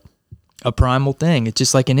a primal thing. It's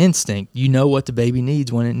just like an instinct. You know what the baby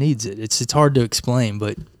needs when it needs it. It's hard to explain,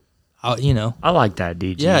 but I like that,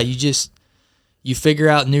 DJ. Yeah, you figure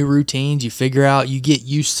out new routines. You get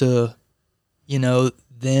used to,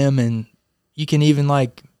 them, and you can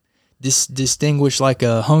even distinguish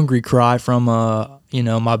a hungry cry from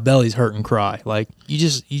my belly's hurting cry. Like, you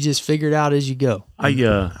just figure it out as you go.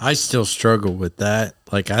 I still struggle with that.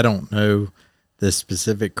 I don't know the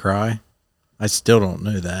specific cry. I still don't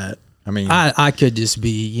know that. I mean, I could just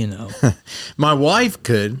be, my wife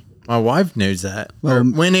could. My wife knows that. Or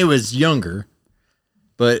when it was younger.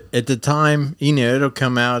 But at the time, it'll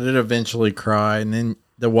come out, it'll eventually cry, and then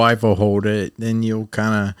the wife will hold it, then you'll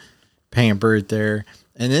kind of pamper it there.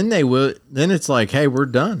 And then then it's like, hey, we're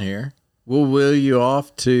done here. We'll wheel you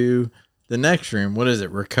off to the next room. What is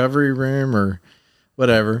it? Recovery room or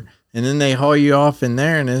whatever. And then they haul you off in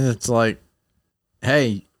there, and then it's like,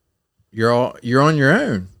 hey, you're on your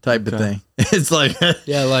own type of thing. It's like,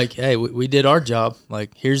 yeah, hey, we did our job.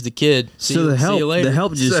 Here's the kid. See you later. The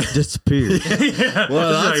help just disappeared.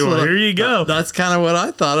 Well, here you go. That's kind of what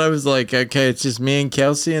I thought. I was like, okay, it's just me and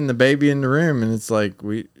Kelsey and the baby in the room, and it's like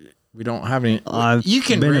we don't have any. You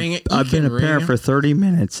can ring it. I've been a parent for 30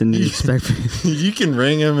 minutes, and you expect you can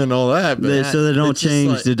ring them and all that, but so they don't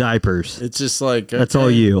change the diapers. It's just like, okay. That's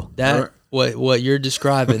all you. What you're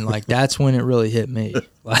describing, that's when it really hit me.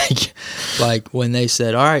 Like when they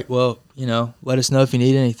said, all right, well, let us know if you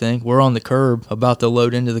need anything. We're on the curb about to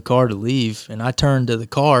load into the car to leave. And I turned to the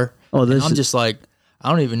car and I'm just like, I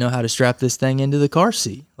don't even know how to strap this thing into the car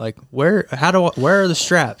seat. Where are the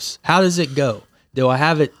straps? How does it go? Do I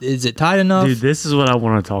have it? Is it tight enough? Dude, this is what I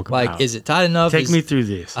want to talk about. Is it tight enough? Take me through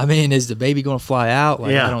this. I mean, is the baby going to fly out?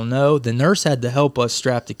 Yeah. I don't know. The nurse had to help us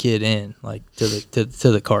strap the kid in, to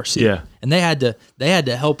the car seat. Yeah. And they had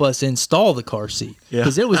to help us install the car seat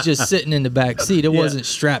because it was just sitting in the back seat. It wasn't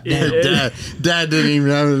strapped down. Dad didn't even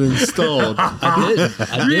have it installed. I did.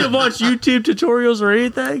 You didn't watch YouTube tutorials or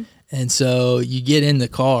anything? And so you get in the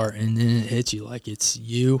car, and then it hits you like it's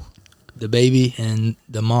you, the baby, and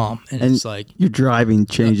the mom, and it's like your driving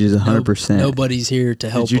changes 100%. Nobody's here to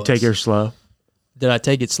help. Did you take her slow? Did I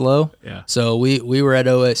take it slow? Yeah. So we were at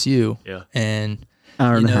OSU. Yeah. And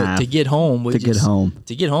hour and a half to get home, we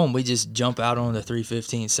just jump out on the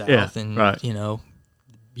 315 south, and right.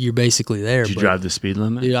 You're basically there. Did you drive the speed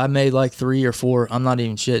limit? Dude, I made 3 or 4. I'm not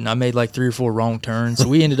even shitting. I made 3 or 4 wrong turns.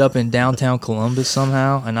 We ended up in downtown Columbus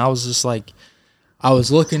somehow, and I was just I was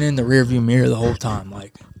looking in the rearview mirror the whole time,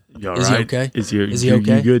 is he okay? Is he okay? You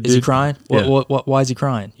good, dude? Is he crying? Yeah. Why is he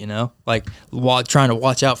crying? Trying to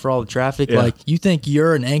watch out for all the traffic. Yeah. You think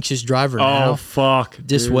you're an anxious driver now? Oh fuck!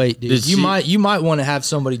 Just dude. wait, dude. You might want to have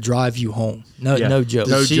somebody drive you home. No joke.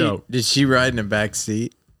 No joke. Did she ride in the back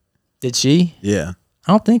seat? Did she? Yeah.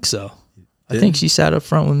 I don't think so. I think she sat up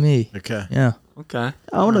front with me. Okay. Yeah. Okay.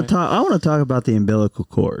 I want to talk about the umbilical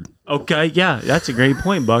cord. Okay. Yeah, that's a great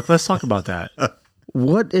point, Buck. Let's talk about that.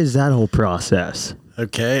 What is that whole process?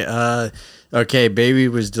 Okay. Okay. Baby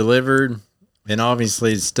was delivered, and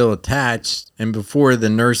obviously it's still attached. And before the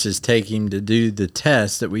nurses take him to do the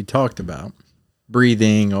test that we talked about,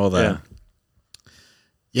 breathing, all that.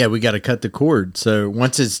 Yeah, we got to cut the cord. So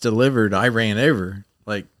once it's delivered, I ran over,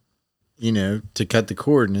 like, to cut the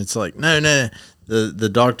cord, and it's like, no. The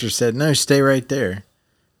doctor said, no, stay right there.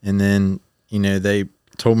 And then, they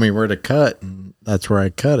told me where to cut, and that's where I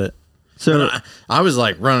cut it. So I was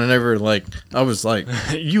like running over, like I was like,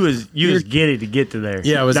 you was giddy to get to there.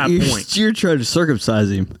 Yeah, I was. That point. You're trying to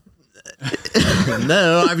circumcise him.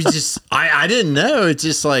 No, I was just, I didn't know. It's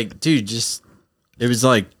just like, dude, it was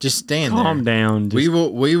like, just stand there. Calm down. We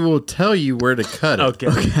will tell you where to cut it.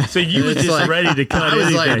 Okay. So you were just like, ready to cut it. I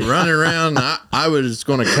was like running around. I was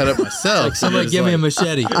going to cut it myself. Like somebody give me a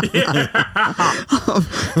machete.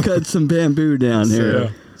 Cut some bamboo down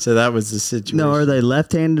here. So that was the situation. No, are they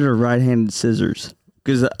left-handed or right-handed scissors?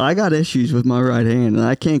 Because I got issues with my right hand, and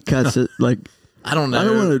I can't cut it. Like, I don't know.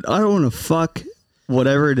 I don't want to fuck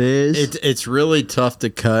whatever it is. It's really tough to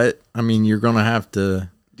cut. I mean, you're going to have to.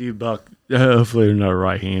 Dude, Buck. Hopefully they're not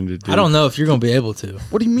right-handed. Dude. I don't know if you're going to be able to.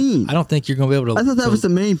 What do you mean? I don't think you're going to be able to. I thought that was the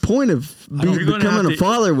main point of becoming a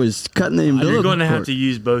father was cutting the umbilical You're going to have cord. to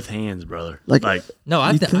use both hands, brother. Like no,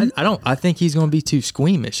 I don't. I think he's going to be too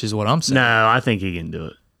squeamish, is what I'm saying. No, I think he can do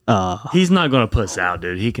it. He's not going to puss out,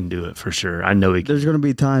 dude. He can do it for sure. I know he can. There's going to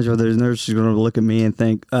be times where there's nurses going to look at me and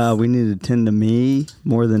think, we need to tend to me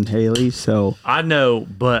more than Haley. So I know,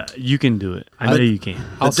 but you can do it. I know you can.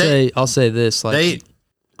 I'll say this. Like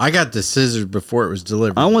I got the scissors before it was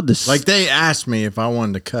delivered. I want the like they asked me if I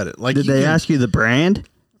wanted to cut it. Like, did they ask you the brand?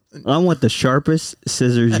 I want the sharpest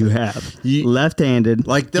scissors you have. Left-handed.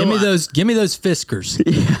 Like give me those Fiskars.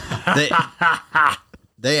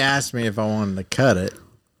 They asked me if I wanted to cut it.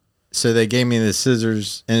 So they gave me the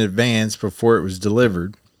scissors in advance before it was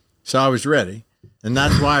delivered. So I was ready. And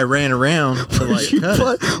that's why I ran around to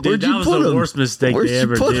cut it. Dude, that was the worst mistake they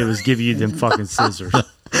ever did was give you them fucking scissors.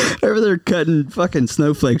 Over there cutting fucking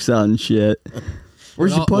snowflakes out and shit.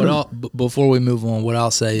 Where'd you put them? Before we move on, what I'll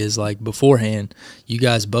say is, like, beforehand, you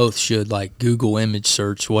guys both should, like, Google image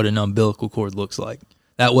search what an umbilical cord looks like.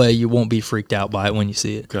 That way you won't be freaked out by it when you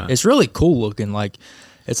see it. Okay. It's really cool looking. Like,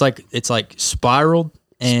 it's like spiraled.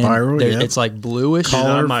 And it's like bluish. Dude,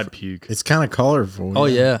 I might puke. It's kind of colorful. Oh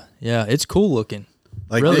yeah, it's cool looking.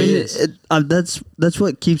 Like really is. That's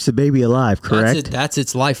what keeps the baby alive, correct? That's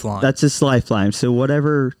its lifeline. That's its lifeline. So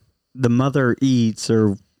whatever the mother eats,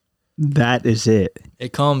 or that is it.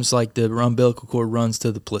 It comes like the umbilical cord runs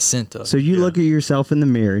to the placenta. So you look at yourself in the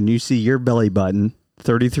mirror and you see your belly button,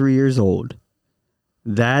 33 years old.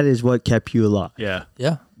 That is what kept you alive. Yeah.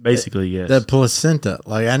 Yeah. Basically, yes. The placenta.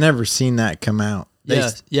 Like, I never seen that come out.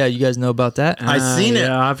 Yeah, you guys know about that? I seen it.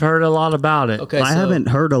 Yeah, I've heard a lot about it. Okay, I haven't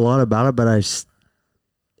heard a lot about it, but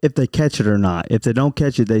if they catch it or not. If they don't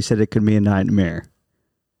catch it, they said it could be a nightmare.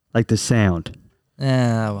 Like the sound.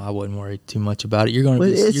 I wouldn't worry too much about it. You're going to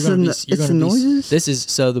be. It's the noises. This is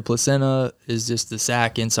so the placenta is just the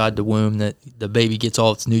sac inside the womb that the baby gets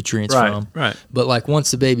all its nutrients from. Right. But like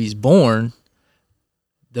once the baby's born,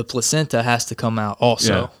 the placenta has to come out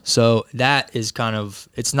also. Yeah. So that is kind of,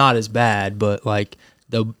 it's not as bad, but like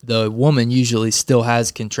the woman usually still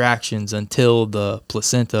has contractions until the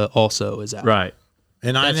placenta also is out. Right.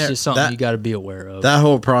 And that's just something you got to be aware of. That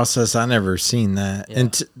whole process, I never seen that. Yeah.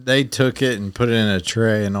 And they took it and put it in a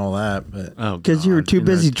tray and all that. But because you were too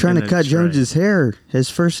busy trying to cut Jones's hair, his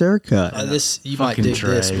first haircut. This you might dig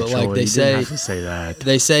this, but like they say that.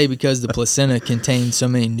 They say because the placenta contains so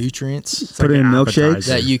many nutrients, put it in milkshakes,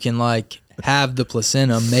 that you can like have the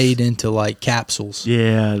placenta made into like capsules.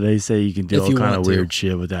 Yeah, they say you can do all kind of weird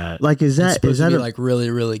shit with that. Like is that like really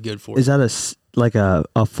really good for you? Is that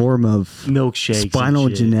a form of milkshake spinal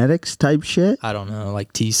genetics type shit? I don't know,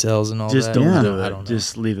 like T cells and all just that. Don't do it. I don't know.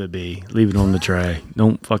 Just leave it be. Leave it on the tray.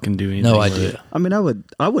 Don't fucking do anything. No with idea. It. I mean,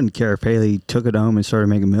 I wouldn't care if Haley took it home and started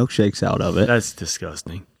making milkshakes out of it. That's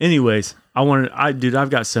disgusting. Anyways, I've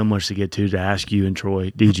got so much to get to ask you and Troy,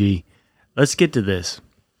 DG. Let's get to this.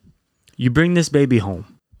 You bring this baby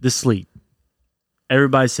home, the sleep.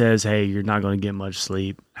 Everybody says, hey, you're not going to get much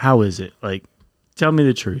sleep. How is it? Like, tell me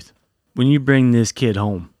the truth. When you bring this kid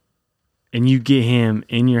home and you get him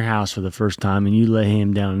in your house for the first time and you lay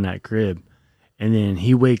him down in that crib and then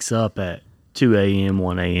he wakes up at 2 a.m.,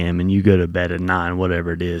 1 a.m. and you go to bed at 9,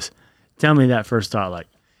 whatever it is. Tell me that first thought. Like,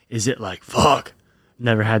 is it like, fuck,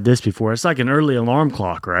 never had this before? It's like an early alarm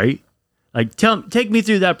clock, right? Like, take me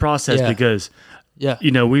through that process because... Yeah.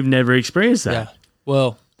 We've never experienced that. Yeah.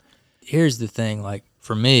 Well, here's the thing. Like,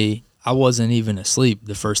 for me, I wasn't even asleep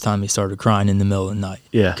the first time he started crying in the middle of the night.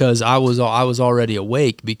 Yeah. Because I was already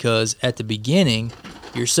awake, because at the beginning,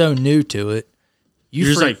 you're so new to it.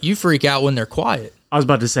 You freak out when they're quiet. I was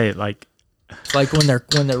about to say it, like when they're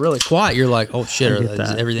really quiet, you're like, oh shit, is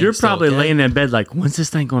everything? you're probably okay? laying in bed like, when's this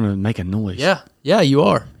thing going to make a noise? Yeah, you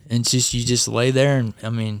are, and you just lay there, and I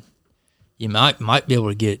mean, you might be able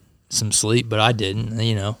to get some sleep, but I didn't,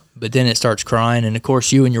 But then it starts crying, and of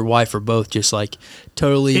course, you and your wife are both just like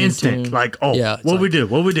totally instinct, like, oh, yeah, what we do?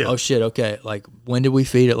 Oh shit, okay, like when did we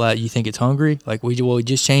feed it? Like, you think it's hungry? Like we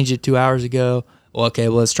just changed it 2 hours ago. Well, okay,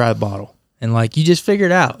 well, let's try a bottle. And like you just figure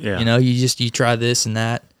it out, you try this and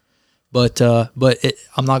that, but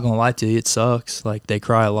I'm not gonna lie to you, it sucks. Like they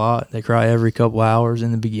cry a lot. They cry every couple hours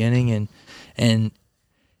in the beginning, and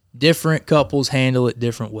different couples handle it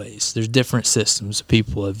different ways. There's different systems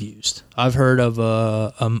people have used. I've heard of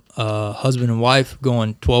a husband and wife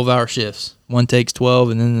going 12-hour shifts. One takes 12,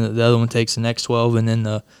 and then the other one takes the next 12, and then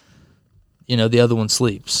the other one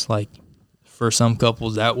sleeps. Like, for some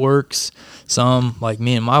couples that works. Some, like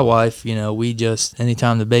me and my wife, we just,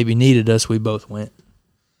 anytime the baby needed us, we both went.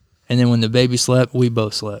 And then when the baby slept, we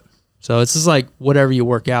both slept. So it's just like whatever you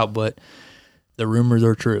work out, but the rumors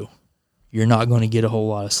are true. You're not going to get a whole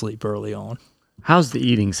lot of sleep early on. How's the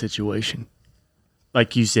eating situation?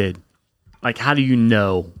 Like you said, like how do you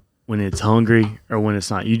know when it's hungry or when it's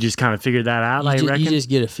not? You just kind of figure that out, You just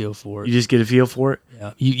get a feel for it. You just get a feel for it?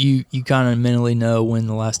 Yeah. You kind of mentally know when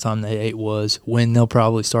the last time they ate was, when they'll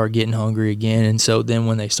probably start getting hungry again. And so then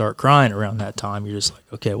when they start crying around that time, you're just like,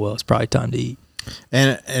 okay, well, it's probably time to eat.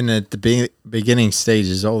 And at the beginning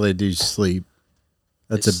stages, all they do is sleep.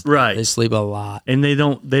 Right. They sleep a lot. And they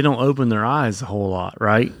don't open their eyes a whole lot,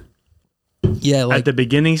 right? Yeah, like at the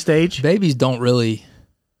beginning stage, babies don't really,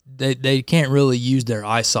 they can't really use their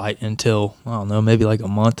eyesight until, I don't know, maybe like a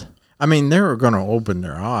month. I mean, they're going to open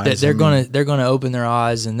their eyes. They're going to open their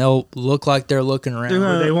eyes, and they'll look like they're looking around.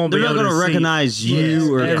 They're not going to recognize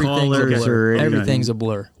you or colors or anything. Everything's a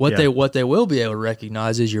blur. What they will be able to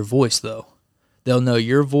recognize is your voice, though. They'll know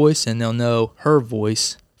your voice, and they'll know her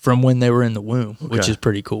voice from when they were in the womb, which is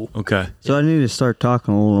pretty cool. Okay. So I need to start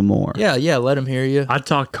talking a little more. Yeah, let them hear you. I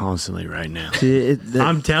talk constantly right now. See,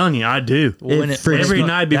 I'm telling you, I do. Every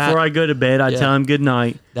night before I go to bed, I tell him good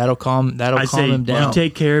night. That'll calm him down. You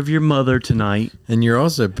take care of your mother tonight. And you're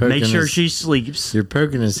also poking make sure she sleeps. You're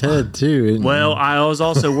poking his head too. Well, I was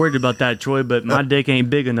also worried about that, Troy, but my dick ain't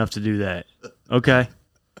big enough to do that. Okay.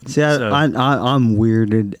 See, I'm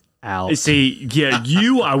weirded out. See, yeah,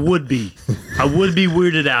 I would be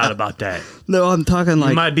weirded out about that. No, I'm talking like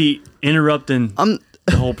you might be interrupting the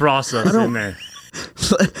whole process in there.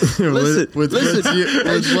 Listen, with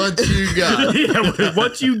what you got. Yeah, with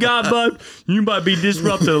what you got, bud, you might be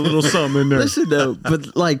disrupting a little something in there. Listen though,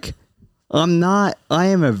 but like, I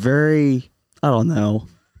am a very, I don't know,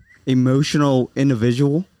 emotional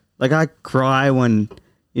individual. Like I cry when,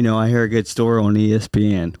 I hear a good story on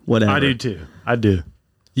ESPN, whatever. I do too. I do.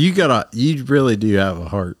 You really do have a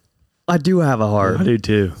heart. I do have a heart. I do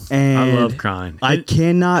too. And I love crying. I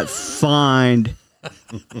cannot find,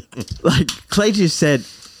 like Clay just said,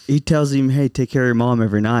 he tells him, hey, take care of your mom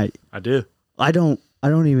every night. I do. I don't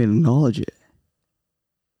even acknowledge it.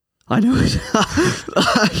 I know it's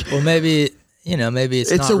not. Well, maybe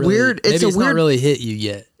it's not really hit you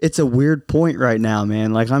yet. It's a weird point right now,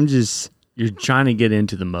 man. Like you're trying to get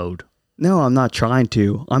into the mode. No, I'm not trying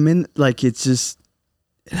to. I'm in, like, it's just,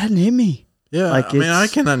 it hadn't hit me. Yeah, like I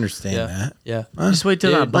can understand that. Yeah. Just wait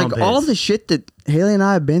till that bump like all the shit that Haley and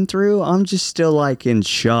I have been through, I'm just still like in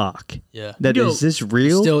shock. Yeah. Is this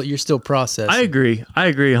real? You're still processing. I agree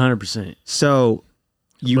 100%. So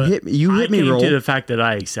you hit me roll. To the fact that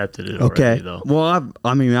I accepted it already, though. Well,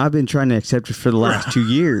 I've been trying to accept it for the last 2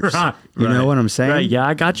 years. You know what I'm saying? Right. Yeah,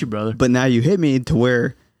 I got you, brother. But now you hit me to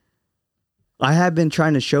where I have been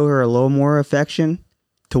trying to show her a little more affection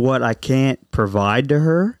to what I can't provide to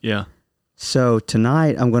her. Yeah. So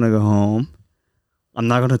tonight I'm gonna go home. I'm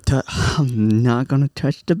not gonna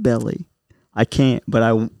touch the belly. I can't,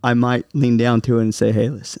 but I might lean down to it and say, "Hey,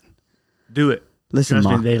 listen, do it. Listen, Trust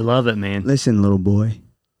Mom. me, they love it, man. Listen, little boy,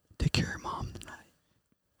 take care of Mom tonight."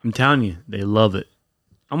 I'm telling you, they love it.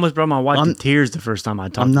 I almost brought my wife to tears the first time I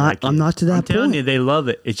talked. I'm not to that point. I'm telling you, they love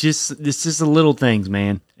it. It's just the little things,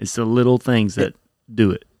 man. It's the little things that do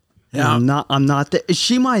it. Yeah, I'm not.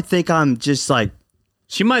 She might think I'm just like.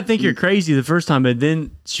 She might think you're crazy the first time, but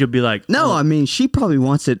then she'll be like, "No, I mean, she probably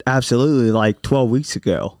wants it absolutely like 12 weeks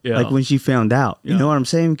ago, like when she found out." You know what I'm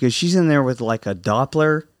saying? Because she's in there with like a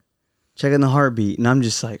Doppler, checking the heartbeat, and I'm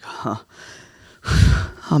just like, "Huh,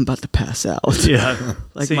 I'm about to pass out. Yeah.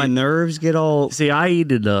 Like See- my nerves get all. See, I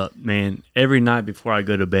eat it up, man. Every night before I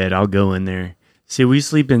go to bed, I'll go in there. See, we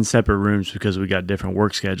sleep in separate rooms because we got different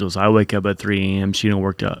work schedules. I wake up at 3 a.m. She don't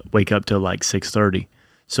wake up till like 6:30.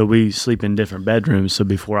 So we sleep in different bedrooms. So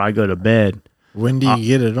before I go to bed, When do you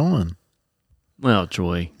get it on? well,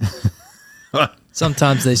 Troy.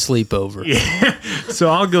 Sometimes they sleep over. Yeah. So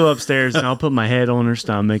I'll go upstairs and I'll put my head on her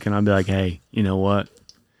stomach and I'll be like, hey, you know what?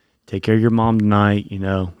 Take care of your mom tonight.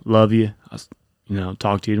 Love you.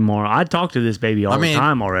 Talk to you tomorrow. I talk to this baby all the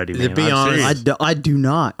time already, man. To be I'm honest, serious. I do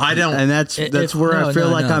not. I don't- and that's where I feel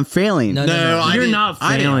like I'm failing. No, I You're didn't- not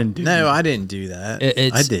I didn't- failing, dude. No, I didn't do that.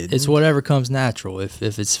 I did. It's whatever comes natural. If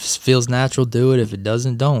it feels natural, do it. If it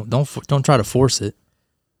doesn't, don't try to force it.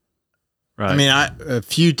 Right. I mean, a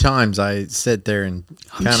few times I sit there and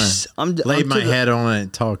kind of laid my head on it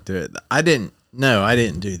and talked to it. I didn't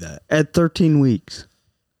do that. At 13 weeks.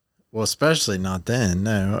 Well, especially not then.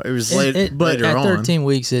 No, it was But later at on. 13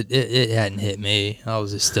 weeks, it hadn't hit me. I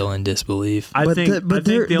was just still in disbelief. I But think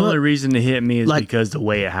the only reason it hit me is like- because the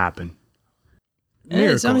way it happened.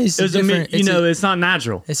 It's It's not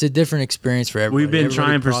natural. It's a different experience for everybody. We've been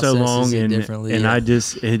trying for so long, and it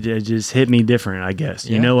just hit me different, I guess.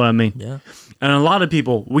 You know what I mean? Yeah. And a lot of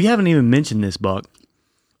people, we haven't even mentioned this, Buck.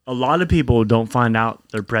 A lot of people don't find out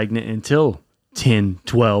they're pregnant until 10,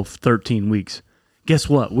 12, 13 weeks. Guess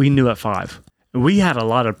what? We knew at 5. And we had a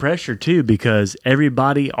lot of pressure too because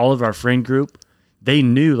everybody, all of our friend group, they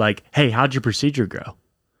knew like, hey, how'd your procedure go?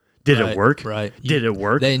 Did it work? Right. Did it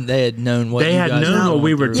work? They had known what They you had guys known were what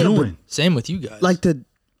we going were through. doing. Same with you guys. Like That's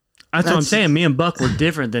what I'm saying. Me and Buck were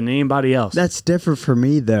different than anybody else. That's different for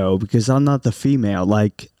me though, because I'm not the female.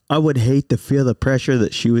 Like I would hate to feel the pressure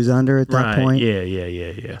that she was under at that point.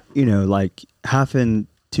 Yeah. Like having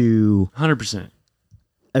to 100%.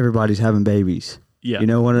 everybody's having babies. Yeah. You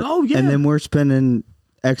know what? Oh, yeah. And then we're spending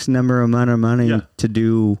X number amount of money to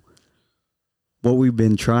do what we've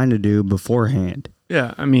been trying to do beforehand.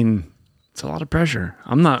 Yeah, I mean, it's a lot of pressure.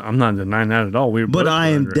 I'm not denying that at all. But I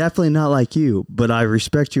am definitely not like you. But I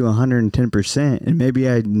respect you 110%, and maybe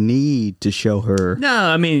I need to show her. No,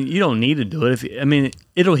 I mean, you don't need to do it.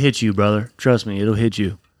 It'll hit you, brother. Trust me, it'll hit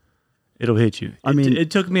you. It'll hit you.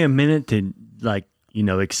 It took me a minute to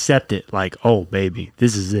accept it. Like, oh, baby,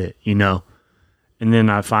 this is it. And then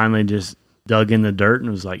I finally just dug in the dirt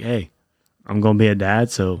and was like, hey, I'm gonna be a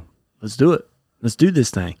dad, so let's do it. Let's do this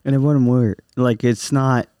thing. And it wouldn't work. Like, it's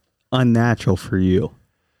not unnatural for you.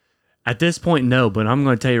 At this point, no, but I'm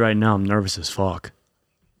going to tell you right now, I'm nervous as fuck.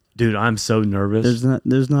 Dude, I'm so nervous.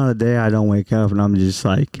 There's not a day I don't wake up and I'm just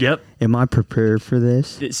like, Yep. am I prepared for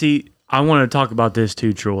this? See, I want to talk about this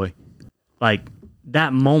too, Troy. Like,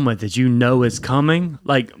 that moment that you know is coming,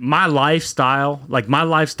 like my lifestyle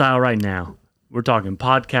right now. We're talking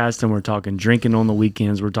podcasting, we're talking drinking on the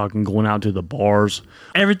weekends, we're talking going out to the bars.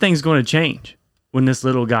 Everything's going to change when this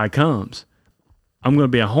little guy comes. I'm going to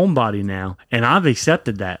be a homebody now, and I've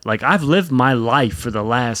accepted that. Like, I've lived my life for the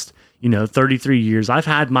last, 33 years. I've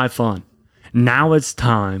had my fun. Now it's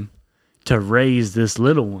time to raise this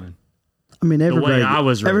little one. I mean, everybody, way I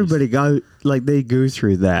was raised. everybody they go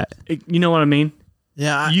through that. You know what I mean?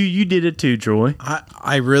 Yeah, You did it too, Troy.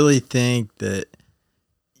 I really think that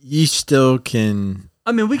you still can.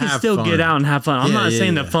 I mean, we can have still fun. get out and have fun. I'm not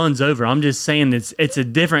saying that fun's over. I'm just saying it's a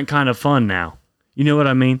different kind of fun now. You know what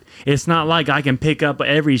I mean? It's not like I can pick up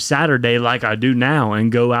every Saturday like I do now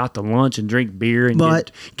and go out to lunch and drink beer and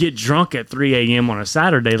get drunk at 3 a.m. on a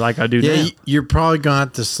Saturday like I do now. You're probably gonna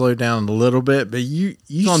have to slow down a little bit, but you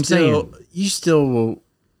still will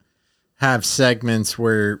have segments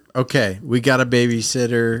where, okay, we got a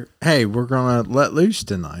babysitter. Hey, we're gonna let loose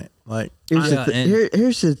tonight. Like, Here's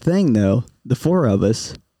the thing, though. The 4 of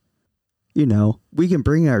us, we can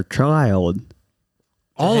bring our child.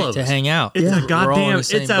 to hang out. It's a We're all in goddamn, the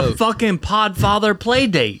same it's a boat. fucking PodFather play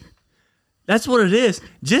date. That's what it is.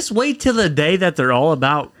 Just wait till the day that they're all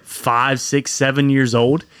about 5, 6, 7 years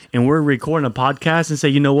old and we're recording a podcast and say,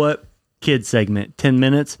 you know what? Kid segment, 10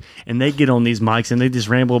 minutes, and they get on these mics and they just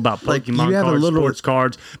ramble about Pokemon cards, sports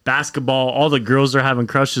cards, basketball, all the girls they're having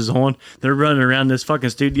crushes on. They're running around this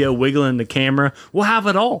fucking studio, wiggling the camera. We'll have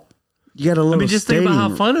it all. You got a little just think about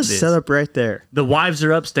how fun it is. Set up right there. The wives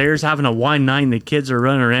are upstairs having a wine night and the kids are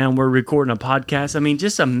running around. We're recording a podcast. I mean,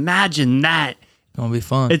 just imagine that. It's gonna be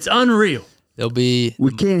fun. It's unreal. There'll be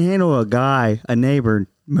We can't handle a neighbor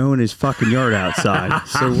mowing his fucking yard outside.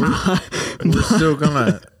 so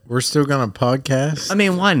we're still gonna podcast. I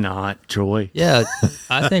mean, why not, Troy? yeah.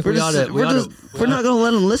 I think we ought to. we're not gonna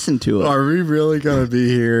let him listen to it. Are we really gonna be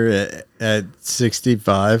here at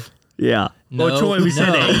 65? Yeah. No, Well, Troy, we said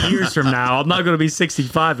no. 8 years from now. I'm not going to be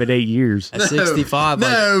 65 at 8 years. At 65, like,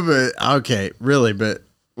 No, but okay, really, but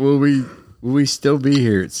will we still be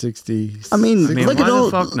here at 60? I mean, Man, look why at the all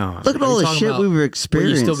fuck not? look at all the talking shit about- we were will you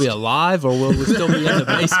experiencing. still be alive, or will we still be in the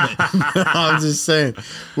basement? I'm just saying,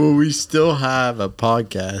 will we still have a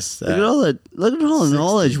podcast? Look at all the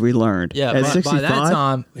knowledge we learned. Yeah, at by 65. that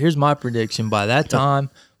time, here's my prediction. By that time,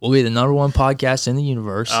 we'll be the #1 podcast in the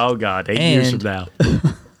universe. Oh, God. 8 years And- from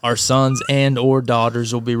now. Our sons and or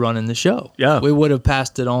daughters will be running the show. Yeah. We would have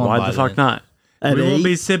passed it on. Why by the fuck then. not? At We won't 8?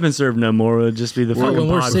 be Sip and Serve no more. It'll just be the fucking When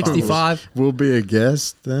we're PodFathers. 65, We'll be a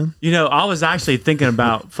guest then. You know, I was actually thinking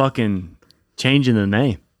about fucking changing the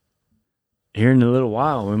name. Here in a little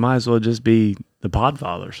while, we might as well just be the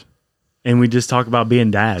PodFathers. And we just talk about being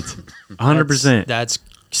dads. 100%. That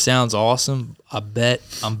sounds awesome.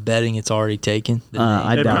 I'm betting it's already taken. The name.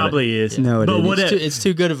 I It doubt probably is. No, it but isn't. what It's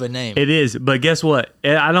too good of a name. it is. But guess what?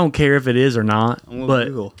 I don't care if it is or not.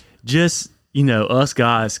 But just, us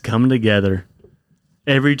guys coming together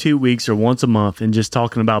every 2 weeks or once a month and just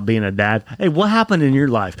talking about being a dad. Hey, what happened in your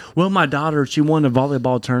life? Well, my daughter, she won a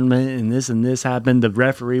volleyball tournament and this happened. The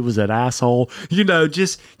referee was an asshole.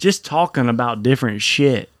 Just talking about different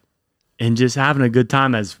shit and just having a good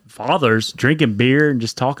time as fathers, drinking beer and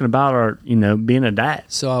just talking about our, being a dad.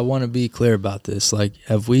 So I want to be clear about this. Like,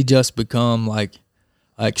 have we just become like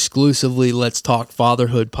exclusively Let's Talk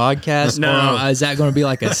Fatherhood podcast? No. Or is that going to be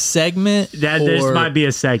like a segment? This Or- might be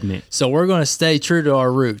a segment. So we're going to stay true to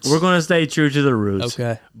our roots. We're going to stay true to the roots.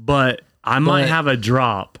 Okay. But I might have a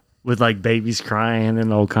drop with like babies crying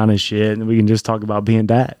and all kind of shit, and we can just talk about being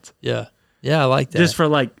dads. Yeah. Yeah, I like that. Just for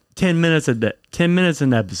like 10 minutes a day, 10 minutes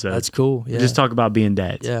an episode. That's cool. Yeah. Just talk about being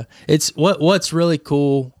dads. Yeah. It's what's really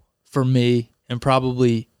cool for me, and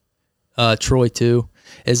probably Troy too,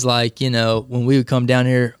 is like, when we would come down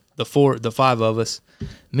here, the five of us,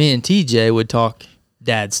 me and TJ would talk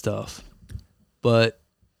dad stuff, but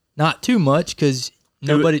not too much because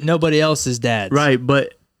nobody else is dads. Right.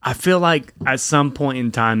 But I feel like at some point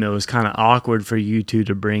in time, it was kind of awkward for you two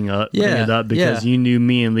to bring it up because you knew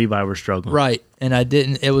me and Levi were struggling. Right. And I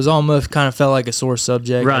didn't, it was almost kind of felt like a sore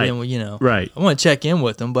subject. Right. I didn't, Right. I want to check in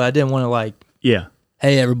with them, but I didn't want to like, Yeah.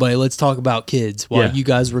 hey, everybody, let's talk about kids while Yeah. you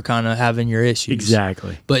guys were kind of having your issues.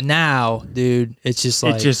 Exactly. But now, dude, it's just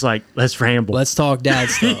like, let's ramble. let's talk dad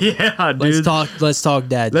stuff. yeah, dude. Let's talk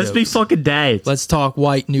dad Let's be jokes. fucking dads. Let's talk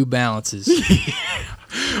white New Balances.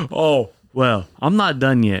 Oh, well, I'm not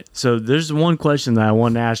done yet. So there's one question that I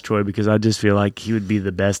wanted to ask Troy because I just feel like he would be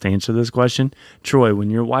the best to answer this question. Troy, when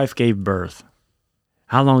your wife gave birth,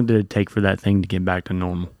 how long did it take for that thing to get back to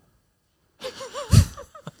normal?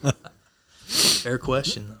 Fair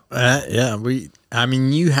question, though.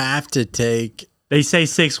 You have to take. They say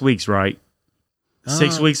 6 weeks, right?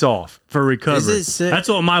 6 weeks off for recovery. Is it six? That's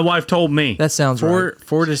what my wife told me. That sounds right.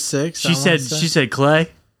 4 to 6. She said, Clay,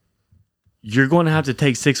 you're going to have to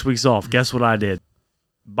take 6 weeks off. Guess what I did?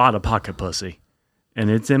 Bought a pocket pussy. And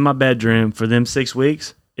it's in my bedroom for them 6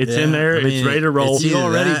 weeks. It's in there. It's ready to roll. it's You either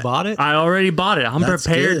already that- bought it? I already bought it. I'm That's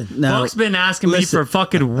prepared. good. No. Buck's been asking me for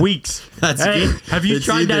fucking weeks. That's hey, good. have you It's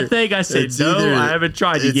tried either- that thing? I said, it's no, either- I haven't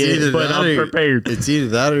tried it it's yet, either but that I'm or- prepared. It's either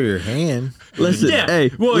that or your hand. Listen, Yeah. hey,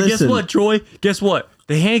 well, listen. guess what, Troy? Guess what?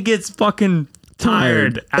 The hand gets fucking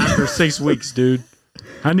tired after 6 weeks, dude.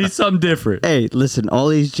 I need something different. Hey, listen, all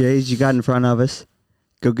these J's you got in front of us,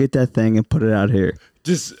 go get that thing and put it out here.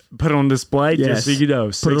 Just put it on display, Yes. just so you know.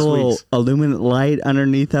 6 Put a little weeks. illuminate light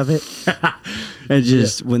underneath of it. And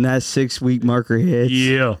just when that 6 week marker hits,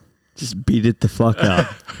 Yeah. just beat it the fuck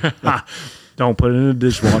up. Don't put it in the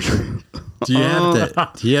dishwasher. Do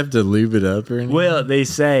you have to lube it up or anything? Well, they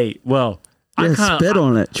say, I Yeah, kinda, spit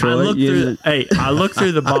on it, Troy. I look You- through. I looked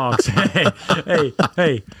through the box.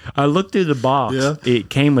 hey! I looked through the box. Yeah. It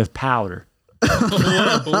came with powder.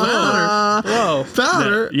 Whoa.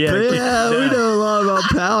 powder. Yeah. Yeah, we know a lot about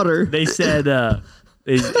powder. They said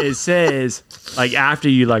it says like after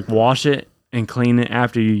you like wash it and clean it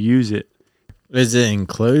after you use it. Is it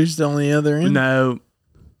enclosed on the other end? No,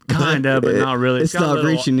 kind of, but not really. It's got a not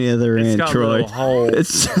little- reaching the other it's end, got a Troy. little hole.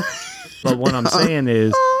 It's But what I'm saying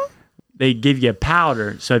is, they give you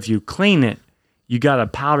powder. So if you clean it, you got to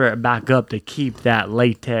powder it back up to keep that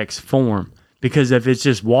latex form. Because if it's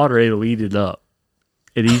just water, it'll eat it up.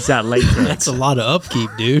 It eats that latex. That's a lot of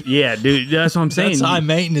upkeep, dude. Yeah, dude. That's what I'm saying. That's high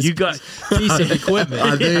maintenance You got piece of equipment.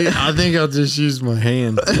 I think I'll just use my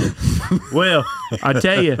hand. well. I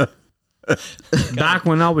tell you, Back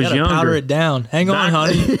when I was Gotta younger. powder it down. Hang on,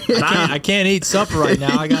 honey. I can't eat supper right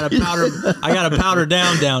now. I gotta powder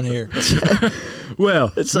down here.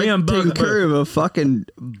 Well, It's like taking care of a fucking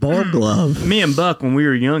ball glove. me and Buck, when we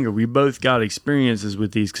were younger, we both got experiences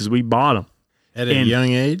with these because we bought them At a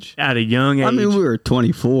young age? at a young age. I mean, we were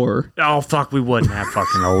 24. Oh, fuck, we wasn't that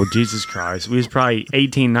fucking old. Jesus Christ. We was probably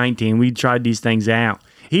 18, 19. We tried these things out.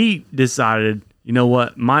 He decided, you know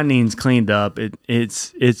what? My knee's cleaned up.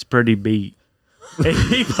 It's pretty beat.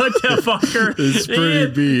 He put the fucker. It's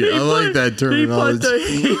pretty beat. I like that terminology.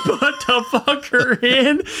 He put the fucker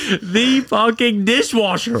in the fucking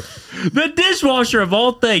dishwasher. The dishwasher of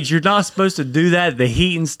all things. You're not supposed to do that. The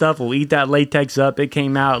heat and stuff will eat that latex up. It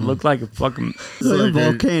came out. It looked like a fucking. It's like a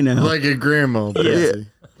volcano. Like a grandma. Basically.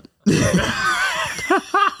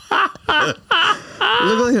 It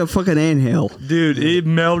looked like a fucking anthill. Dude, it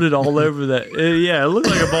melted all over that. It looked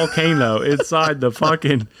like a volcano inside the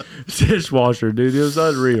fucking dishwasher, dude. It was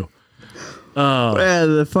unreal. Yeah,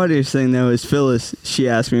 the funniest thing though is Phyllis. She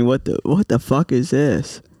asked me, "What the fuck is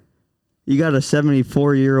this?" You got a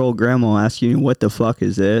 74-year-old grandma asking you, "What the fuck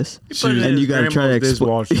is this?" And you got to try to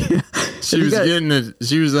explain. She was unloading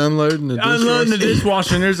the dishwasher. Unloading the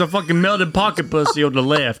dishwasher, and there's a fucking melted pocket pussy on the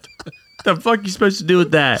left. What the fuck you supposed to do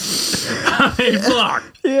with that? I mean, fuck.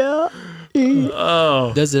 Yeah.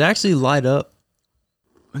 Oh. Does it actually light up?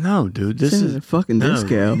 No, dude. This is a fucking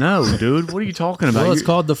disco. No, dude. What are you talking about? Well, it's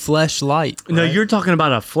called the fleshlight. No, right? you're talking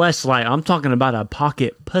about a fleshlight. I'm talking about a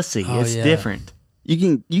pocket pussy. Oh, It's yeah. different.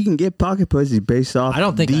 You can get pocket pussies based off. I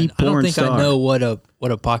don't think I know what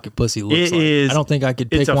a pocket pussy looks It like. is. I don't think I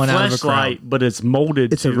could pick one out of a crowd. fleshlight, but it's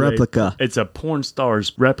molded. It's a to replica. It's a porn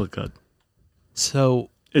star's replica. So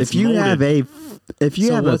It's if you molded. have a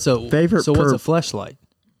what's a favorite so what's a fleshlight?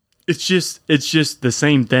 It's just the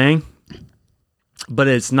same thing, but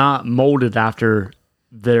it's not molded after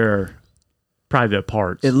their private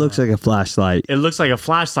parts. it looks like a flashlight. It looks like a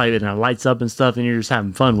flashlight and it lights up and stuff, and you're just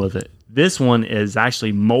having fun with it. This one is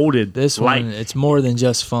actually molded. This like, one, it's more than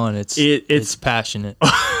just fun. It's passionate.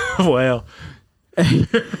 well,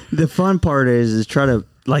 The fun part is try to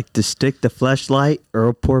like to stick the flashlight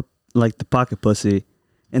or pour like the pocket pussy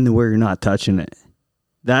in the where you're not touching it.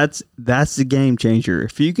 That's the game changer.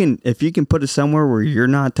 If you can put it somewhere where you're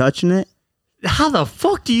not touching it. how the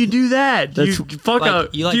fuck do you do that? Do you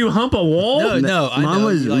do you hump a wall? No, I Mine know.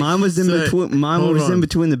 was You like- mine was in So, between. Mine hold was in on.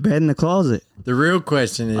 between the bed and the closet. The real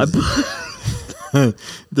question is.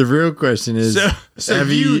 The real question is. So have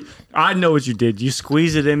I know what you did. You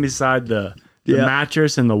squeeze it in beside the Yeah.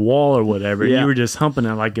 mattress and the wall or whatever. And Yeah. you were just humping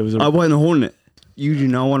it like it was a I wasn't holding it. You do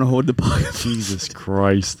not want to hold the pocket. Jesus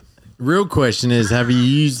Christ. Real question is, have you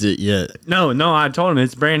used it yet? No, I told him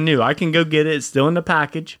it's brand new. I can go get it. It's still in the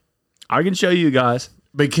package. I can show you guys.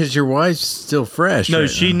 Because your wife's still fresh. No, right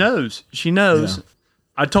she now. knows. She knows. Yeah.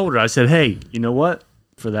 I told her, I said, hey, you know what?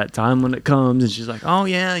 For that time when it comes, and she's like, oh,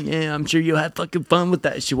 yeah, I'm sure you'll have fucking fun with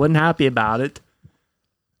that. She wasn't happy about it.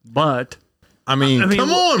 But, I mean,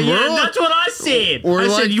 come on, bro. Yeah, that's what I said. Or I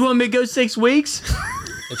like- said, you want me to go 6 weeks?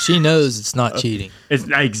 If she knows, it's not cheating. It's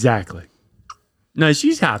exactly. No,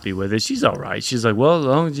 she's happy with it. She's all right. She's like, well, as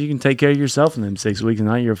long as you can take care of yourself in them 6 weeks, and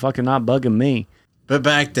now you're fucking not bugging me. But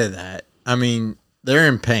back to that. I mean, they're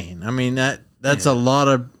in pain. I mean, that's a lot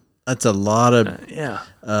of Yeah.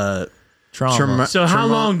 Trauma. So how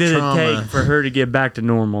long did trauma. it take for her to get back to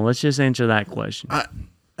normal? Let's just answer that question.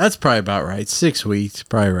 That's probably about right. 6 weeks,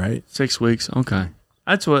 probably right. 6 weeks. Okay.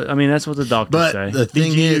 That's what the doctors But say. the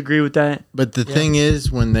thing Did you is- agree with that? But the thing is,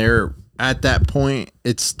 when they're at that point,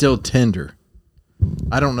 it's still tender.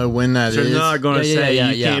 I don't know when that So is. they're not going to Yeah, say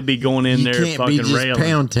yeah, you yeah. can't be going in You there can't fucking be just railing.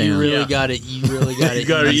 pound town. You really Yeah. got it. You really got You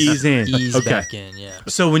gotta ease in. Ease Okay. back in. Yeah.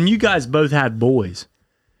 So when you guys both had boys,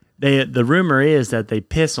 the rumor is that they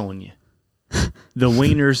piss on you. The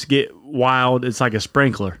wieners get wild. It's like a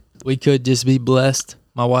sprinkler. We could just be blessed.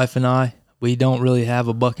 My wife and I. We don't really have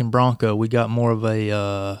a bucking bronco. We got more of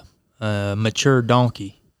a mature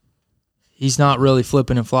donkey. He's not really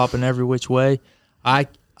flipping and flopping every which way.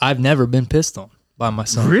 I've never been pissed on by my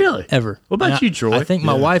son. Really? Ever. What about And you, Troy? I think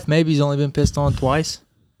my wife maybe's only been pissed on twice.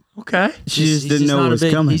 Okay. She just didn't he's know not it a was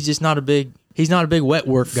big, coming. He's just not a big. He's not a big wet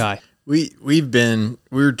work guy. We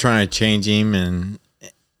were trying to change him, and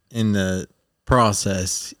in the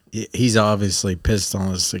process, he's obviously pissed on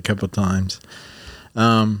us a couple times.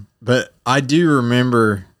 But I do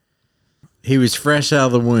remember he was fresh out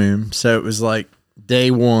of the womb, so it was like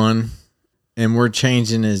day one, and we're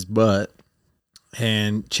changing his butt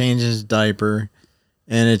and changing his diaper,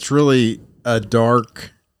 and it's really a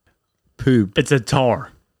dark poop. It's a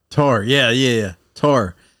tar. Tar, yeah,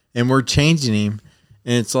 tar. And we're changing him,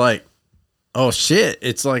 and it's like Oh shit!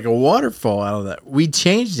 It's like a waterfall out of that. We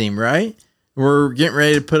changed him, right? We're getting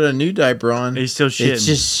ready to put a new diaper on. He's still shitting. It's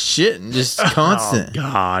just shitting, just constant. Oh,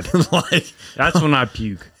 God. Like, That's when I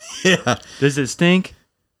puke. yeah. Does it stink?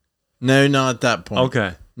 No, not at that point.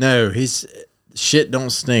 Okay. No, shit don't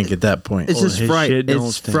stink at that point. It's just his shit don't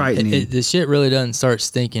It's stink. frightening. The shit really doesn't start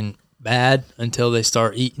stinking bad until they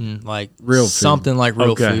start eating like Real food. something like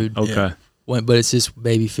real Okay. food. Okay. Yeah. But it's just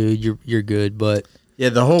baby food. You're good. But Yeah,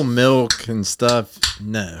 the whole milk and stuff.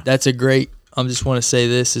 No. that's a great. I just want to say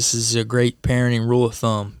this. This is a great parenting rule of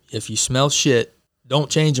thumb. If you smell shit, don't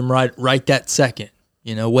change them right that second.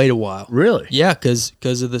 Wait a while. Really? Yeah,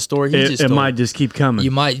 because of the story he just It told. might just keep coming.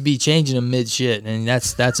 You might be changing them mid shit, and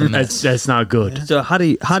that's a mess. That's not good. So how do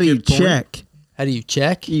you Good point. check? How do you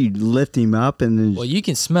check? You lift him up and then. Well, you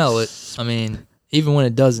can smell it. I mean, even when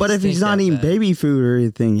it doesn't. But if stink he's not that eating bad. baby food or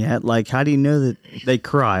anything yet, like how do you know that they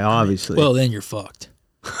cry? Obviously, Well, then you're fucked.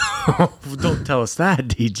 Don't tell us that,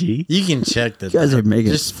 DG. You can check the You guys are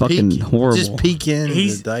making it fucking horrible. Just peek in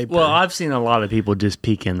the diaper. Well, I've seen a lot of people just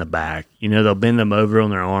peek in the back. They'll bend them over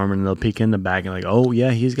on their arm and they'll peek in the back and like, oh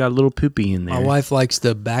yeah, he's got a little poopy in there. My wife likes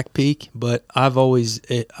the back peek, but I've always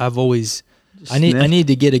I sniff. need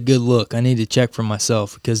to get a good look. I need to check for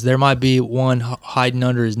myself because there might be one hiding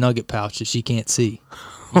under his nugget pouch that she can't see.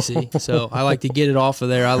 You see, so I like to get it off of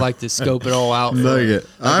there. I like to scope it all out. Nugget.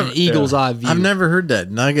 Like an eagle's eye view. I've never heard that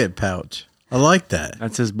nugget pouch. I like that.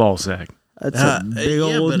 That's his ball sack. That's a big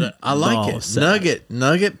old. but I like ball it. sack.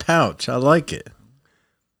 Nugget pouch. I like it.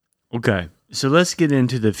 Okay, so let's get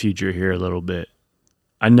into the future here a little bit.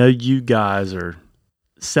 I know you guys are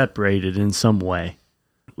separated in some way,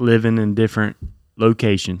 living in different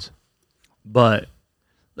locations, but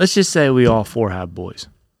let's just say we all four have boys.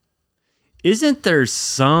 Isn't there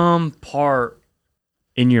some part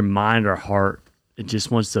in your mind or heart that just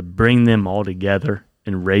wants to bring them all together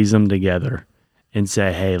and raise them together and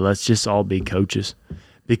say, hey, let's just all be coaches?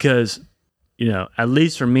 Because, at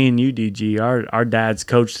least for me and you, DG, our dads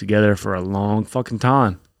coached together for a long fucking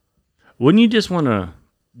time. Wouldn't you just want to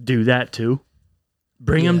do that too?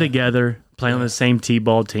 Bring them together, play on the same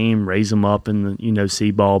T-ball team, raise them up in the,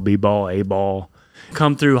 C-ball, B-ball, A-ball.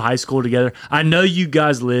 Come through high school together. I know you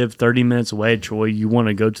guys live 30 minutes away, Troy. You want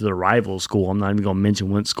to go to the rival school. I'm not even going to mention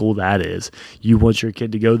what school that is. You want your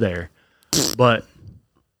kid to go there. But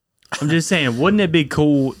I'm just saying, wouldn't it be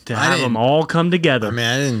cool to have them all come together? I mean,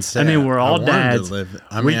 I didn't say. I mean, we're all wanted to dads. live.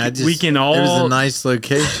 We can all- It was a nice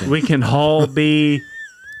location. We can all be,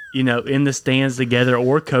 in the stands together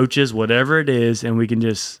or coaches, whatever it is, and we can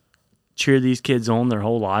just cheer these kids on their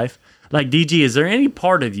whole life. Like, DG, is there any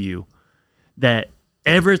part of you that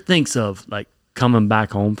ever thinks of like coming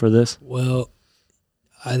back home for this? Well,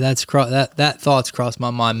 that thought's crossed my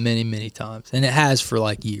mind many, many times, and it has for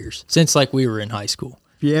like years since like we were in high school.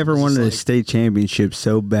 If you ever wanted a like- state championship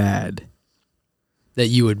so bad, That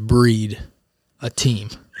you would breed a team.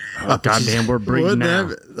 Oh, goddamn, we're breeding now.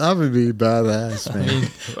 That would be badass, man.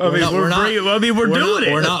 We're doing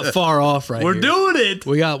it. We're not far off right We're here. doing it.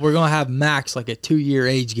 We're gonna have max like a 2-year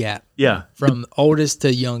age gap Yeah. from oldest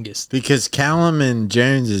to youngest, Because Callum and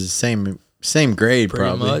Jones is the same grade, pretty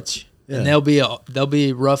probably. much. Yeah. And they'll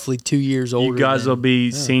be roughly 2 years older. You guys than- will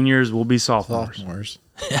be seniors. We'll be sophomores. Sophomores.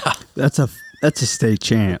 that's a state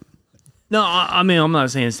champ. No, I mean, I'm not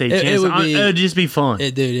saying state It chance. would be- It would just be fun.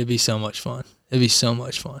 It'd be so much fun. It'd be so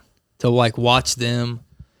much fun to like watch them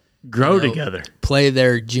Grow you know, together. play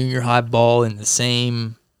their junior high ball in the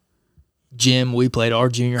same gym we played our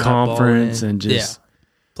junior high ball Conference in. and just-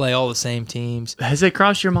 play all the same teams. Has it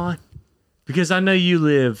crossed your mind? Because I know you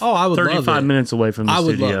live I would love 35 it. minutes away from the I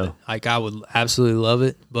would studio. love it. Like I would absolutely love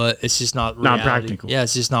it, but it's just not Not reality. practical. Yeah,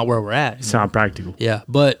 it's just not where we're at. It's not practical. Yeah,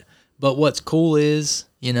 but what's cool is,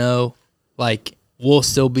 like we'll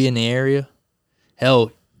still be in the area.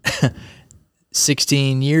 Hell,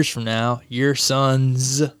 16 years from now, your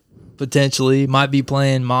sons potentially might be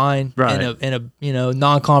playing mine Right. in a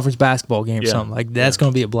non-conference basketball game or Yeah. something. Like that's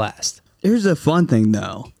going to be a blast. Here's the fun thing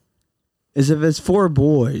though, is if it's 4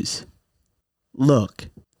 boys, look,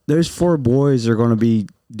 those 4 boys are going to be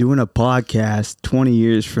doing a podcast 20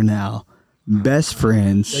 years from now, best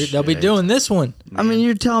friends. They'll be doing this one. I mean,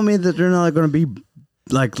 you're telling me that they're not going to be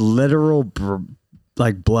like literal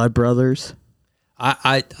like blood brothers?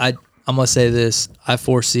 I'm gonna say this. I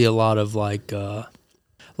foresee a lot of like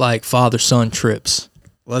father-son trips.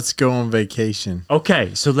 Let's go on vacation.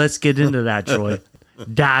 Okay, so let's get into that, Troy.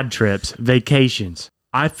 Dad trips, vacations.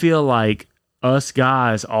 I feel like us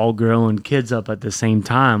guys all growing kids up at the same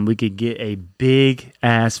time, we could get a big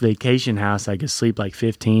ass vacation house that could sleep like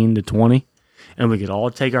 15 to 20, and we could all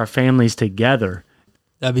take our families together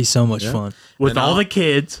That'd be so much fun. with all the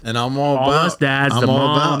kids And I'm all all about us dads, I'm the all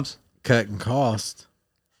about moms. cutting cost.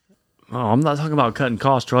 Oh, I'm not talking about cutting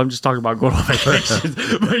costs, Troy. I'm just talking about going on vacations.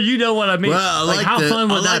 But you know what I mean. Well, I like how to- fun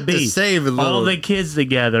would I that like to be? save a little. All the kids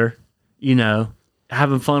together,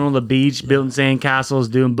 having fun on the beach, building sand castles,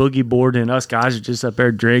 doing boogie board, and us guys are just up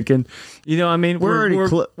there drinking. You know what I mean? We're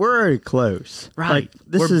already close. Right. Like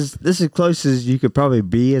this We're- is close as you could probably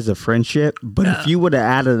be as a friendship. But if you would have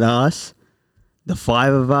added us, the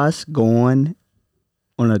 5 of us going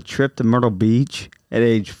on a trip to Myrtle Beach at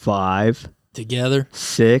age 5, Together.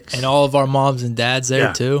 6, And all of our moms and dads there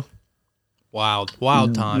Yeah. too. Wild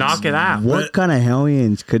times. knock it out. what kind of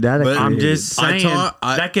hellions could that have But- I'm created? just I saying thought-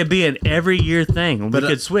 that could be an every year thing. We But,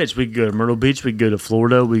 could switch. We could go to Myrtle Beach. We could go to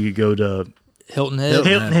Florida. We could go to Hilton Head.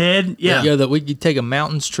 Hilton Head. Yeah. We could take a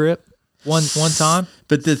mountains trip one time.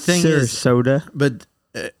 But the thing is, Sarasota. but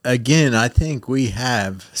again, I think we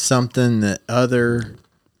have something that other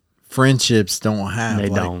friendships don't have. They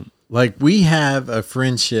Like- don't. Like we have a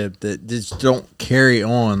friendship that just don't carry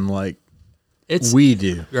on like It's we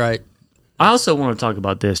do. right. I also want to talk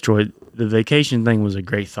about this, Troy. The vacation thing was a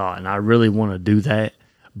great thought, and I really want to do that.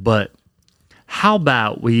 But how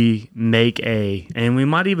about we make and we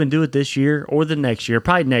might even do it this year or the next year.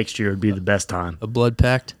 Probably next year would be the best time. A blood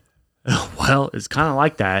pact. Well, it's kind of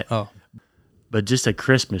like that, Oh, but just a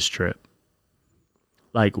Christmas trip.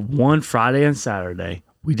 Like one Friday and Saturday,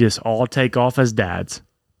 we just all take off as dads.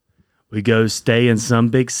 We go stay in some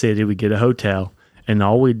big city. We get a hotel, and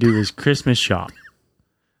all we do is Christmas shop.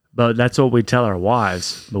 But that's what we tell our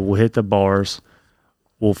wives. But we'll hit the bars.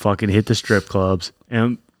 We'll fucking hit the strip clubs.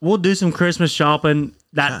 And we'll do some Christmas shopping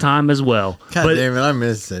that time as well. God but damn it, I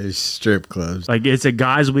miss those strip clubs. like it's a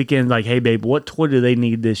guys' weekend. Like, hey, babe, what toy do they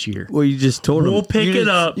need this year? Well, you just told him. We'll pick you it just-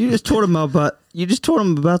 up. You just told him about. You just told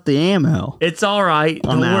him about the ammo. It's all right.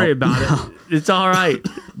 Don't I'm worry out. about it. It's all right.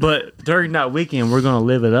 But during that weekend, we're going to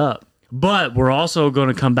live it up. But we're also going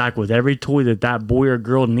to come back with every toy that boy or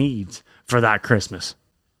girl needs for that Christmas.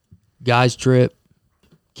 guys trip.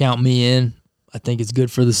 Count me in. I think it's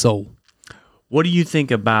good for the soul. What do you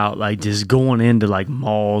think about like just going into like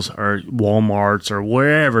malls or Walmarts or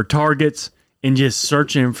wherever, Targets, and just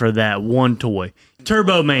searching for that one toy?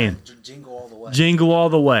 Turbo Man. Jingle all the way. Jingle all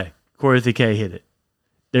the way. Corey the K hit it.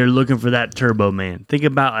 They're looking for that Turbo Man. Think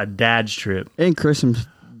about a dad's trip. And Christmas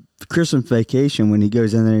vacation when he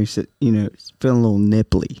goes in there, he's feeling a little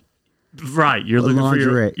nipply. Right. You're looking for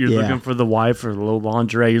Lingerie, you're yeah. looking for the wife or the little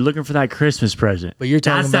lingerie. You're looking for that Christmas present. But you're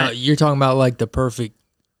talking That's about like the perfect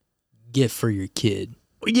gift for your kid.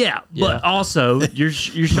 Yeah, Yeah. but also you're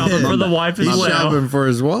shopping for the wife as He's well. shopping for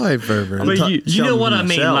his wife over. But you know shopping what for I mean?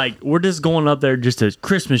 myself. Like we're just going up there just to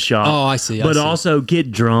Christmas shop. Oh, I see. But also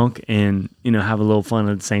get drunk and have a little fun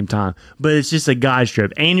at the same time. But it's just a guys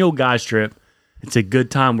trip, annual guys trip. It's a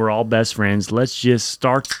good time. We're all best friends. Let's just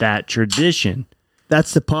start that tradition.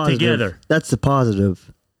 That's the positive. Together. That's the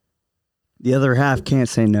positive. The other half can't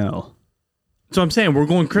say no. So I'm saying we're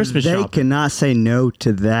going Christmas They shopping. cannot say no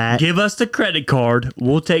to that. Give us the credit card.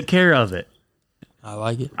 We'll take care of it. I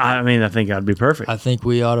like it. I mean, I think that'd be perfect. I think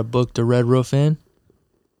we ought to book the Red Roof Inn.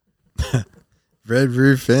 Red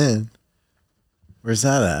Roof Inn. Where's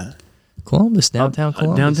that at? Columbus, downtown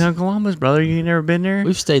Columbus. Downtown Columbus, brother. You ain't never been there?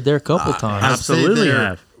 We've stayed there a couple times. I've stayed Absolutely there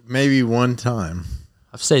have. Maybe one time.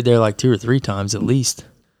 I've stayed there like 2 or 3 times at least.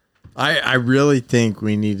 I really think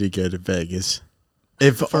we need to go to Vegas.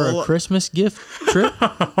 If For all- a Christmas gift trip?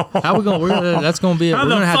 How we going? That's going to be. How We're the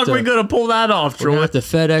going to have fuck to. we gonna pull that off, We're gonna Troy? have to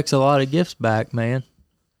FedEx a lot of gifts back, man.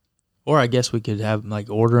 Or I guess we could have like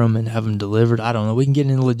order them and have them delivered. I don't know. We can get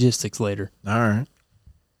into logistics later. all right.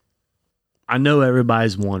 I know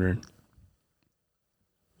everybody's wondering,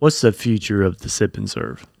 what's the future of the Sip and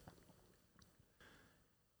Serve?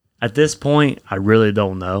 At this point, I really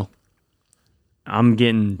don't know. I'm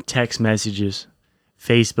getting text messages,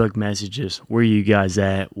 Facebook messages. Where you guys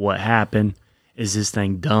at? What happened? Is this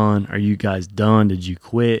thing done? Are you guys done? Did you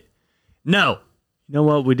quit? No. You know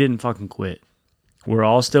what? We didn't fucking quit. We're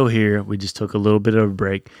all still here. We just took a little bit of a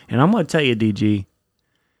break. And I'm going to tell you, DG,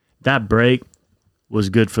 that break was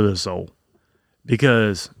good for the soul.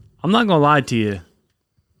 Because I'm not going to lie to you.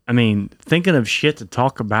 I mean, thinking of shit to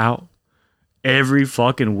talk about every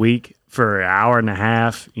fucking week for an hour and a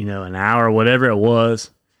half, an hour, whatever it was,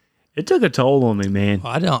 it took a toll on me, man.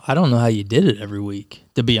 I don't know how you did it every week.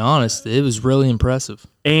 To be honest, it was really impressive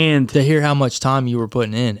And to hear how much time you were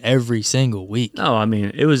putting in every single week. no, I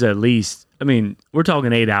mean, it was at least, we're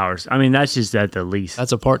talking 8 hours. I mean, that's just at the least.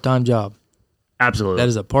 That's a part-time job. Absolutely. That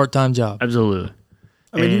is a part-time job. Absolutely.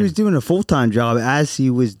 I mean, he was doing a full-time job as he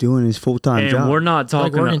was doing his full-time And job. we're not It's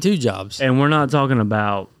like talking working 2 jobs. and we're not talking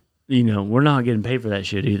about, we're not getting paid for that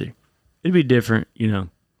shit either. It'd be different,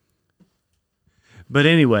 But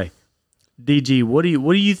anyway, DG, what do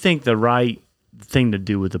you think the right thing to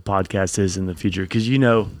do with the podcast is in the future? Because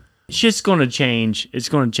shit's going to change. It's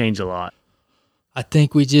going to change a lot. I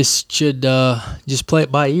think we just should just play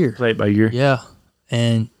it by ear. Play it by ear. Yeah,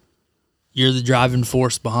 and you're the driving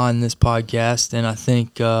force behind this podcast, and I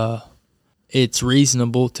think it's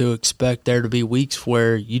reasonable to expect there to be weeks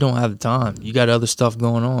where you don't have the time. You got other stuff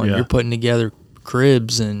going on. Yeah. You're putting together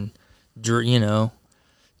cribs and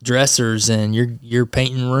dressers, and you're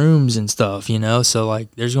painting rooms and stuff. So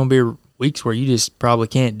like there's gonna be weeks where you just probably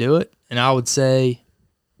can't do it. And I would say,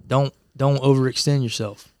 don't overextend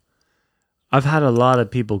yourself. I've had a lot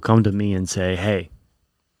of people come to me and say, "Hey,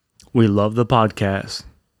 we love the podcast.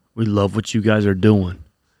 We love what you guys are doing.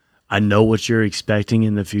 I know what you're expecting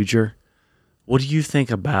in the future. What do you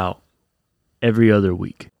think about every other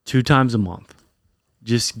week, 2 times a month?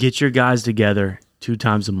 Just get your guys together 2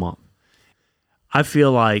 times a month." I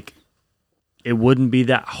feel like it wouldn't be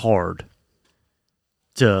that hard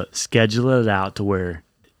to schedule it out to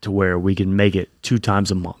where we can make it 2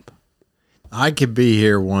 times a month. I could be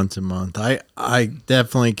here once a month. I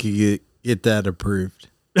definitely could get that approved.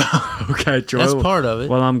 Okay, Troy. That's part of it.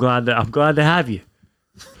 Well, I'm glad to have you.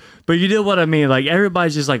 But you know what I mean? Like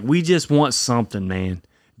everybody's just like, we just want something, man.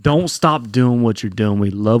 Don't stop doing what you're doing. We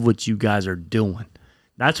love what you guys are doing.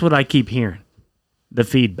 That's what I keep hearing, the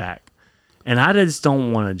feedback. And I just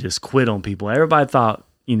don't want to just quit on people. Everybody thought,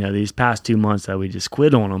 these past 2 months that we just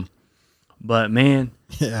quit on them. But man,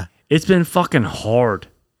 Yeah. it's been fucking hard.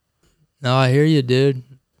 No, I hear you, dude.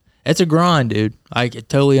 It's a grind, dude. I could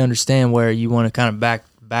totally understand where you want to kind of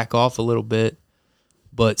back off a little bit,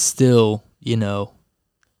 but still,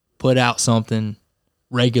 put out something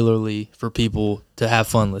regularly for people to have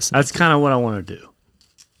fun listening. That's kind of what I want to do.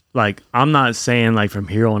 Like, I'm not saying like from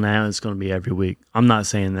here on out it's going to be every week. I'm not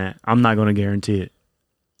saying that. I'm not going to guarantee it.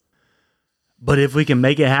 But if we can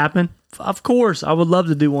make it happen, of course, I would love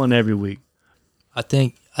to do one every week. I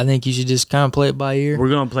think you should just kind of play it by ear. We're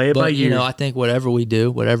going to play it by ear. I think whatever we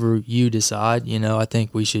do, whatever you decide, I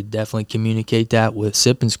think we should definitely communicate that with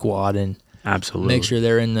Sipping Squad and absolutely make sure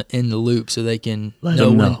they're in the loop so they can Let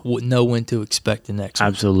them know when to expect the next one.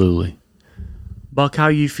 Absolutely. Buck, how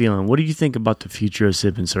you feeling? What do you think about the future of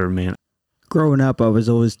Sip and Serve, man? Growing up, I was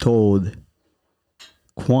always told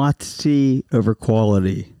quantity over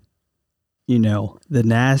quality. The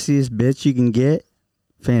nastiest bitch you can get,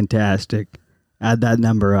 fantastic. Add that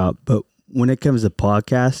number up. But when it comes to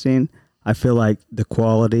podcasting, I feel like the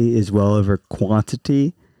quality is well over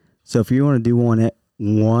quantity. So if you want to do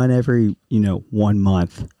one every, 1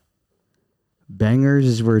 month, bangers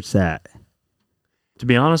is where it's at. To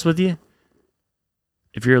be honest with you,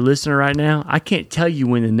 if you're a listener right now, I can't tell you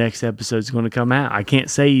when the next episode is going to come out. I can't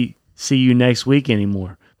say see you next week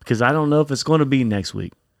anymore because I don't know if it's going to be next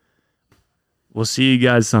week. We'll see you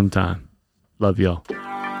guys sometime. Love y'all.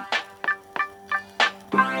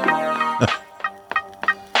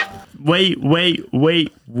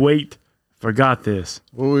 Wait. Forgot this.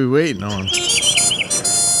 What are we waiting on?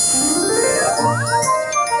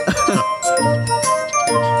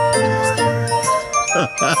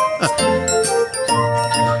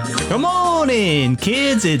 Come on in,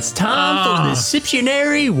 kids. It's time for the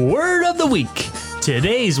Siptionary Word of the Week.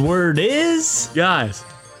 Today's word is... Guys,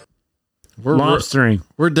 We're lobstering.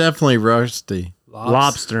 We're definitely rusty.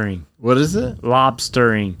 Lobstering. What is it?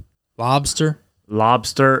 Lobstering. Lobster.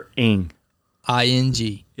 Lobstering.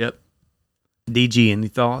 ING. Yep. DG, any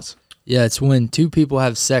thoughts? Yeah, it's when 2 people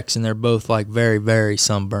have sex and they're both like very, very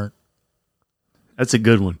sunburnt. That's a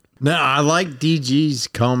good one. No, I like DG's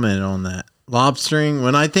comment on that. Lobstering.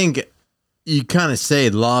 When I think you kind of say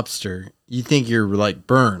lobster, you think you're like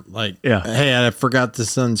burnt. Like, Yeah. Hey, I forgot the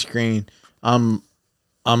sunscreen. I'm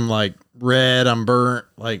like red. I'm burnt.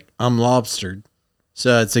 Like I'm lobstered.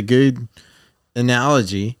 So it's a good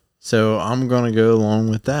analogy. So I'm gonna go along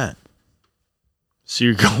with that. So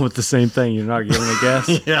you're going with the same thing. You're not giving a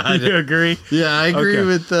guess? Yeah, I You agree? Yeah, I agree Okay.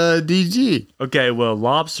 with DG. Okay, well,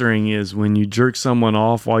 lobstering is when you jerk someone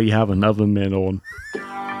off while you have an oven mitt on.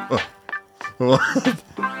 What?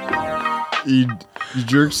 You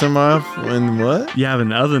jerk some off when what? You have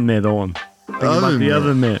an oven mitt on. Think about Oven the mitt.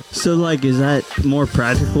 oven mitt. So, is that more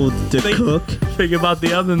practical to cook? Think about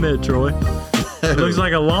the oven mitt, Troy. It looks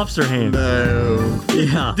like a lobster hand. No.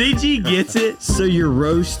 Yeah. DG gets it. So you're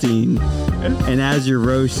roasting, and as you're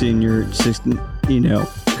roasting, you're just,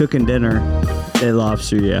 cooking dinner at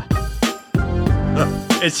lobster, yeah.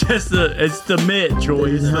 It's just the mitt, Troy.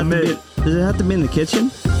 It's the mitt. Does it have to be in the kitchen?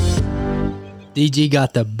 DG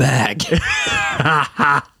got the bag.